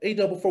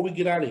 A-Dub, before we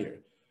get out of here.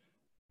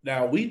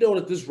 Now, we know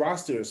that this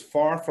roster is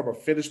far from a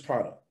finished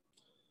product.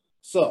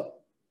 So,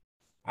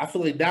 I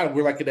feel like now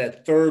we're like in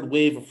that third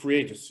wave of free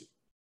agency.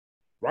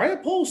 Ryan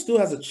Poles still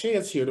has a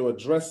chance here to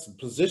address some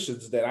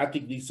positions that I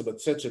think need some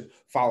attention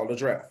following the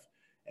draft.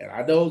 And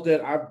I know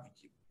that I've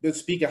been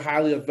speaking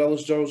highly of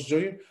Velus Jones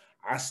Jr.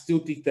 I still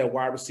think that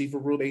wide receiver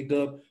room,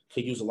 A-Dub,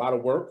 can use a lot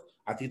of work.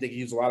 I think they can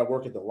use a lot of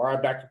work at the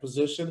linebacker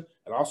position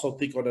and also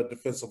think on the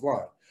defensive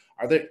line.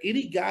 Are there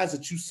any guys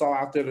that you saw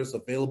out there that's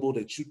available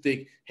that you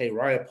think, hey,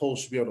 Ryan Poles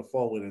should be on the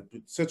phone with and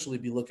potentially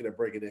be looking at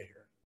bringing in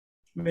here?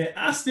 Man,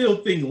 I still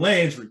think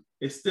Landry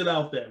is still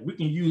out there. We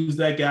can use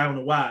that guy on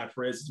the wide,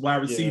 for instance, wide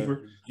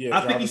receiver. Yeah,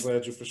 I think Jarvis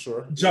Landry for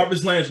sure.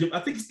 Jarvis Landry.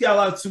 I think he's got a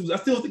lot of tools. I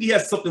still think he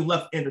has something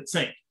left in the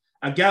tank.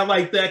 A guy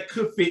like that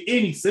could fit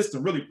any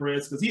system, really,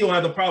 Perez, because he don't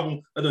have the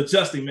problem of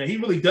adjusting, man. He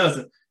really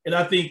doesn't. And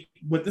I think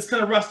with this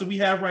kind of roster we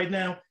have right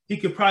now, he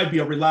could probably be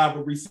a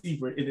reliable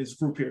receiver in this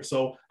group here.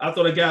 So I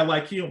thought a guy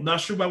like him,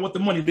 not sure about what the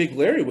money. Big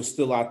Larry was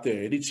still out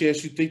there. Any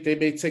chance you think they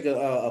may take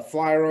a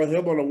flyer on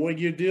him on a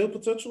one-year deal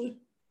potentially?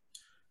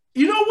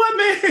 You know what,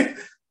 man?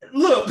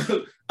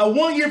 Look, a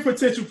one-year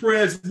potential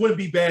Perez wouldn't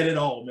be bad at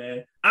all,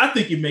 man. I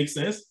think it makes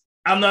sense.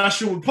 I'm not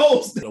sure what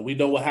Poles. We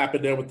know what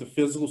happened there with the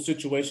physical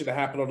situation that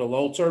happened on the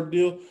long-term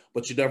deal,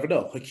 but you never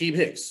know. Hakeem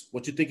Hicks,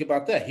 what you think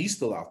about that? He's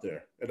still out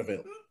there and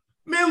available.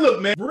 Man,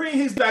 look, man, bring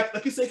his back.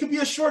 Like you said, it could be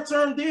a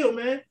short-term deal,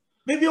 man.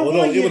 Maybe a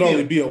one-year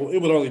deal.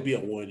 It would only be a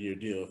one-year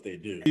deal if they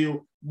do.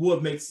 Deal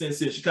would make sense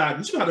here in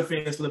Chicago. You know how the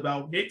fans feel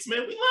about Hicks,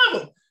 man. We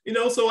love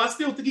him. So I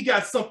still think he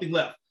got something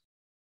left.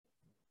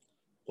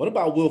 What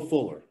about Will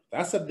Fuller?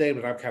 That's a name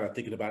that I'm kind of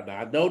thinking about now.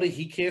 I know that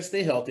he can't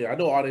stay healthy. I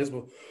know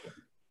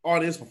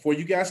audience, before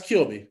you guys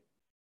kill me,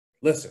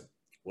 listen,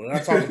 we're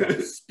not talking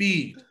about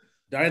speed,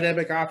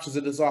 dynamic options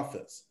in this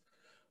offense.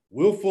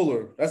 Will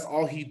Fuller, that's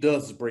all he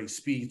does is bring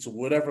speed to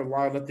whatever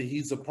lineup that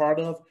he's a part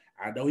of.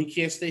 I know he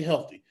can't stay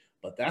healthy,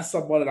 but that's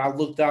someone that I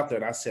looked out there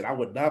and I said I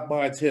would not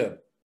mind him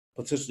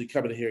potentially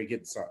coming in here and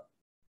getting something.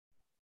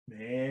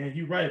 Man,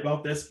 you're right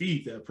about that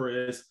speed there,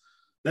 Perez.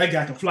 That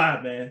guy can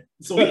fly, man.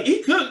 So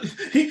he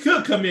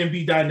could come in and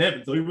be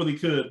dynamic, though. He really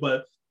could.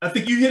 But I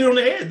think you hit it on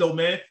the head, though,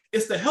 man.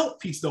 It's the health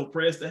piece, though,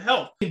 Perez, the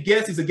health. I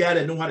guess he's a guy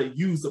that knows how to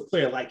use a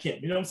player like him.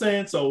 You know what I'm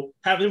saying? So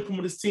having him come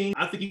with his team,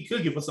 I think he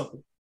could give us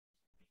something.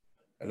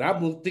 And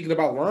I'm thinking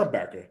about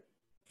linebacker,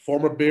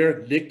 former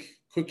Bear Nick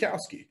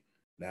Kwiatkowski.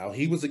 Now,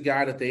 he was a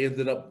guy that they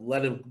ended up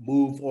letting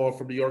move on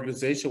from the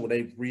organization when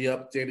they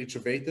re-upped Danny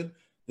Trevathan.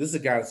 This is a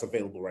guy that's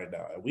available right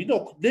now. And we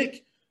know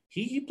Nick,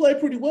 he played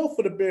pretty well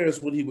for the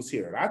Bears when he was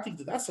here. And I think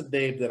that's a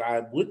name that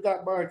I would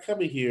not mind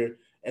coming here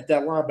at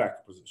that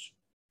linebacker position.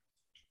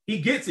 he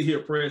gets it here,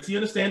 Press. He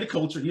understands the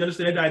culture. He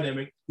understands the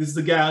dynamic. This is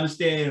a guy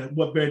understand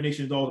what Bear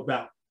Nation is all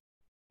about.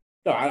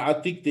 No, I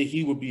think that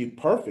he would be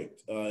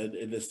perfect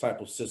in this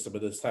type of system,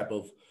 in this type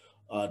of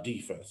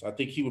defense. I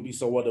think he would be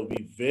someone that would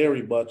be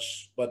very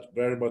much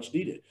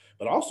needed.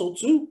 But also,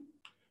 too,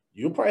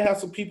 you'll probably have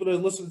some people that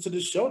are listening to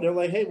this show. They're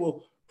like, hey,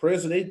 well,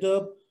 President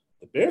A-Dub,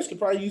 the Bears could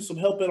probably use some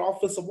help at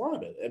offensive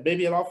lineman and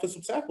maybe an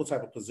offensive tackle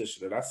type of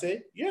position. And I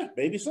say, yeah,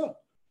 maybe so.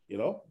 You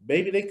know,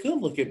 maybe they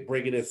could look at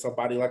bringing in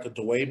somebody like a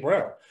Dwayne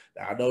Brown.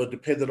 Now, I know it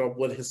depends on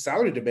what his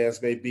salary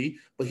demands may be,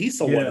 but he's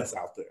someone that's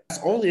out there.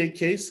 That's only in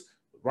case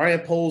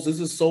Ryan Poles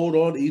isn't sold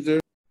on either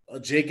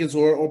Jenkins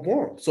or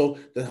Borum. So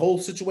the whole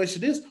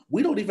situation is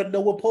we don't even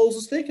know what Poles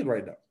is thinking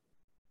right now.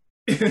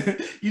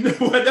 You know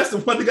what? That's the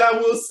one thing I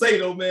will say,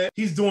 though, man.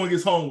 He's doing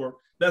his homework.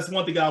 That's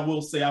one thing I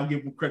will say I'll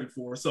give him credit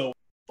for. So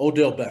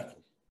Odell Beckham,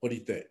 what do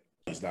you think?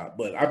 He's not.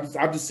 But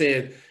I'm just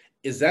saying,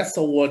 is that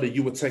someone that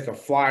you would take a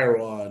flyer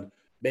on?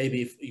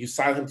 Maybe if you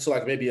sign him to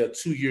like maybe a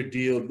 2-year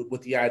deal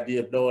with the idea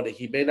of knowing that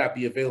he may not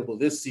be available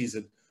this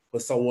season,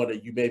 but someone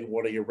that you maybe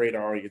want on your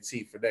radar or your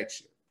team for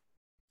next year.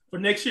 For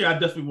next year, I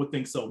definitely would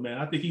think so, man.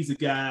 I think he's a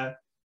guy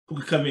who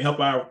could come and help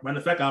our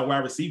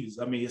wide receivers.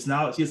 I mean, his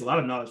knowledge, he has a lot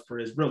of knowledge for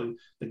his really.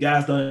 The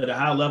guy's done it at a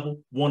high level,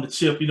 won the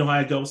chip, you know how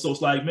it goes. So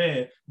it's like,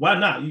 man, why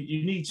not?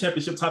 You need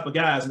championship type of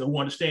guys who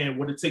understand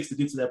what it takes to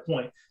get to that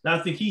point. And I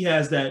think he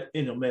has that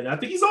in him, man. I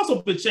think he's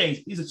also been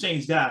changed. He's a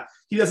changed guy.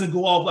 He doesn't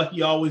go off like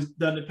he always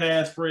done in the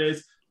past,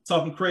 Fred,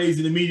 talking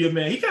crazy in the media,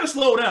 man. He kind of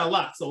slowed down a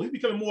lot. So he's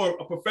becoming more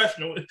a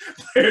professional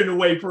player in a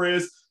way,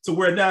 Perez, to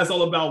where now it's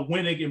all about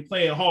winning and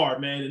playing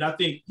hard, man. And I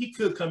think he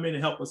could come in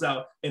and help us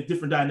out in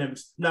different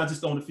dynamics, not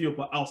just on the field,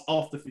 but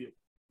off the field.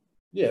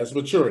 Yeah, it's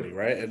maturity,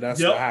 right? And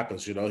that's what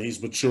happens. You know,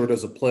 he's matured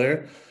as a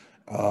player.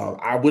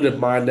 I wouldn't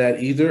mind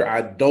that either.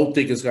 I don't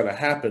think it's going to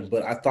happen,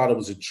 but I thought it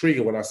was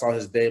intriguing when I saw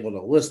his name on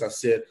the list. I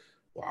said,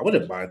 well, I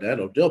wouldn't mind that.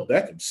 Odell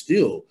Beckham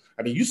still.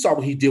 I mean, you saw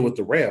what he did with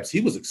the Rams.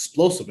 He was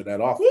explosive in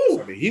that offense.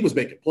 Woo! I mean, he was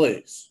making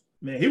plays.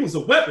 Man, he was a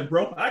weapon,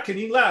 bro. I can't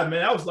even lie,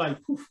 man. I was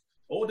like, poof,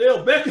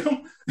 Odell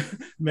Beckham,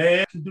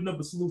 man. Do nothing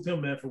but salute him,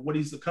 man, for what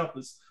he's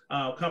accomplished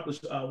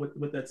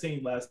with that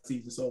team last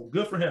season. So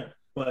good for him.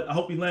 But I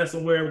hope he lands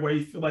somewhere where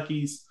he feel like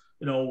he's,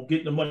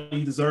 getting the money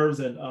he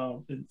deserves and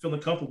feeling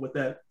comfortable with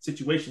that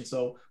situation.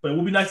 So, but it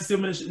would be nice to see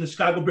him in the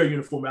Chicago Bear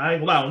uniform. Man. I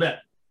ain't gonna lie on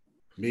that.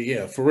 I mean,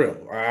 yeah, for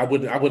real. I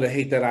wouldn't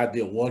hate that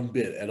idea one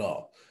bit at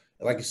all.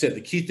 Like you said,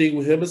 the key thing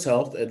with him is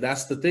health, and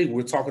that's the thing.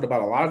 We're talking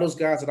about a lot of those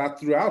guys that I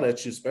threw out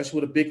at you, especially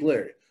with a big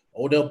Larry,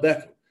 Odell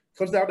Beckham.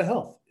 Comes down to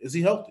health. Is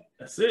he healthy?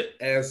 That's it.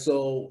 And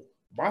so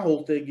my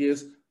whole thing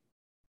is,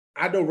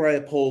 I know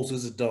Ryan Poles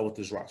isn't done with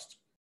this roster,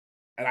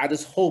 and I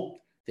just hope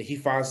that he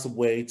finds some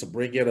way to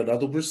bring in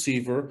another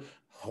receiver.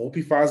 I hope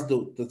he finds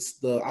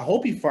I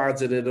hope he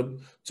finds it in him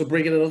to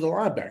bring in another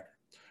linebacker,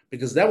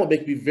 because that would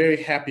make me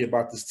very happy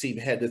about this team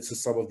heading into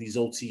some of these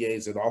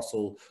OTAs and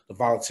also the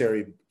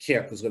voluntary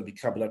camp that's going to be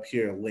coming up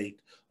here in late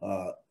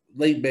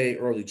May,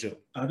 early June.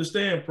 I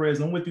understand, Prez.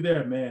 I'm with you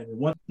there, man.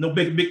 No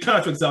big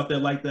contracts out there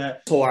like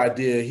that. Whole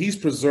idea, he's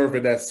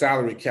preserving that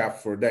salary cap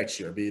for next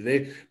year. I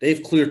mean,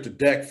 they've cleared the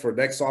deck for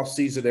next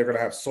offseason. They're going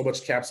to have so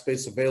much cap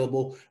space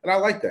available, and I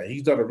like that.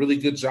 He's done a really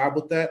good job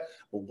with that.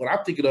 But what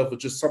I'm thinking of is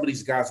just some of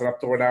these guys that I'm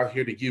throwing out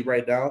here to you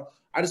right now.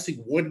 I just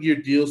think 1-year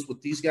deals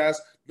with these guys,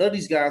 none of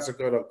these guys are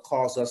going to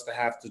cause us to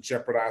have to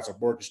jeopardize or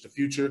mortgage the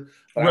future.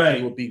 But I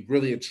think it would be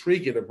really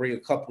intriguing to bring a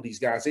couple of these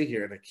guys in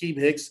here. And Akeem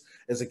Hicks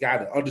is a guy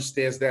that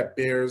understands that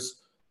Bears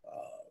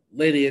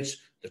lineage,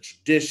 the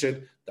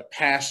tradition, the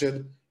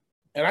passion.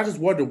 And I just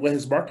wonder what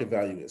his market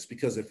value is,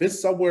 because if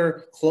it's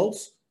somewhere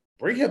close,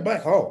 bring him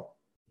back home.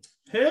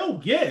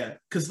 Hell yeah.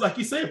 Because like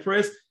you said,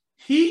 Press,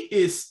 he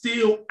is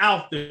still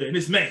out there, and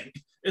it's man.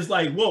 It's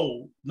like,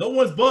 whoa, no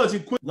one's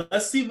budging quick.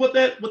 Let's see what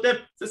that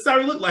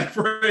salary look like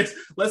for us.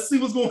 Let's see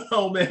what's going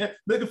on, man.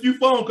 Make a few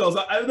phone calls.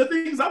 The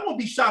thing is, I won't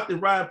be shocked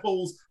if Ryan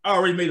Poles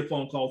already made a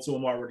phone call to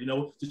him already,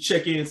 to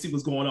check in and see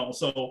what's going on.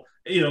 So,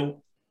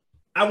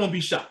 I won't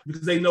be shocked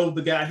because they know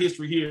the guy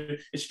history here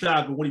in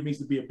Chicago, what he means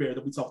to be a Bear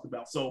that we talked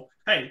about. So,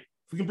 hey,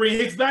 if we can bring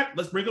Hicks back,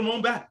 let's bring him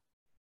on back.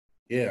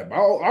 Yeah,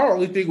 our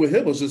only thing with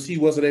him was just he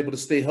wasn't able to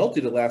stay healthy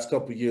the last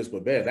couple of years.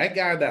 But, man, that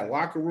guy in that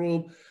locker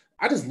room,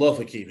 I just love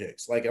Akeem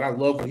Hicks. And I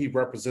love what he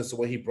represents and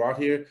what he brought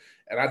here.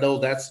 And I know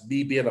that's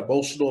me being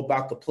emotional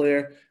about the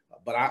player,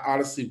 but I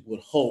honestly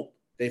would hope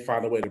they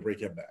find a way to bring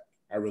him back.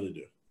 I really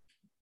do.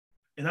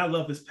 And I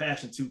love his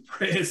passion too,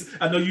 Prez.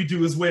 I know you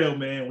do as well,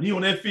 man. When he's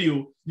on that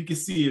field, you can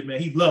see it,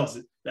 man. He loves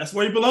it. That's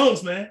where he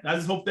belongs, man. I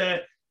just hope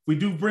that if we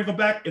do bring him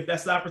back, if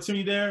that's the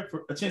opportunity there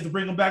for a chance to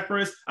bring him back,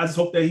 Prez, I just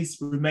hope that he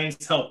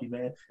remains healthy,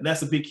 man. And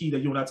that's a big key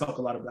that you and I talk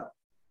a lot about.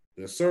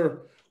 Yes,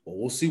 sir. Well,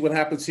 we'll see what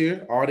happens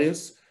here,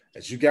 audience.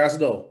 As you guys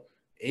know,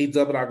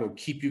 A-Dub and I are going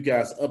to keep you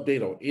guys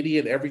updated on any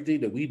and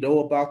everything that we know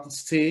about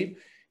this team,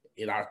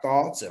 in our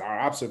thoughts and our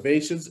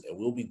observations, and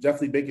we'll be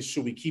definitely making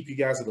sure we keep you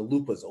guys in the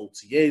loop as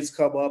OTAs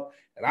come up.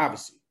 And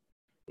obviously,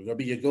 we're going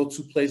to be your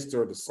go-to place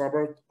during the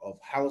summer of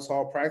Hallis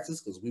Hall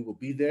practice, because we will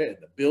be there in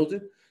the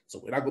building. So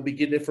we're not going to be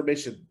getting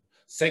information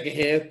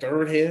secondhand,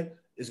 third hand.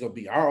 It's going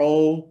to be our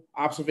own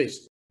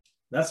observations.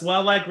 That's what I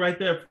like right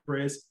there,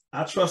 Perez.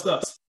 I trust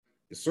us.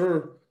 Yes,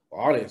 sir.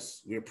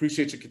 Audience, we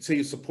appreciate your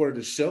continued support of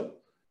the show.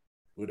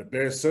 We're the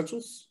Bears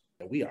Centrals,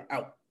 and we are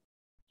out.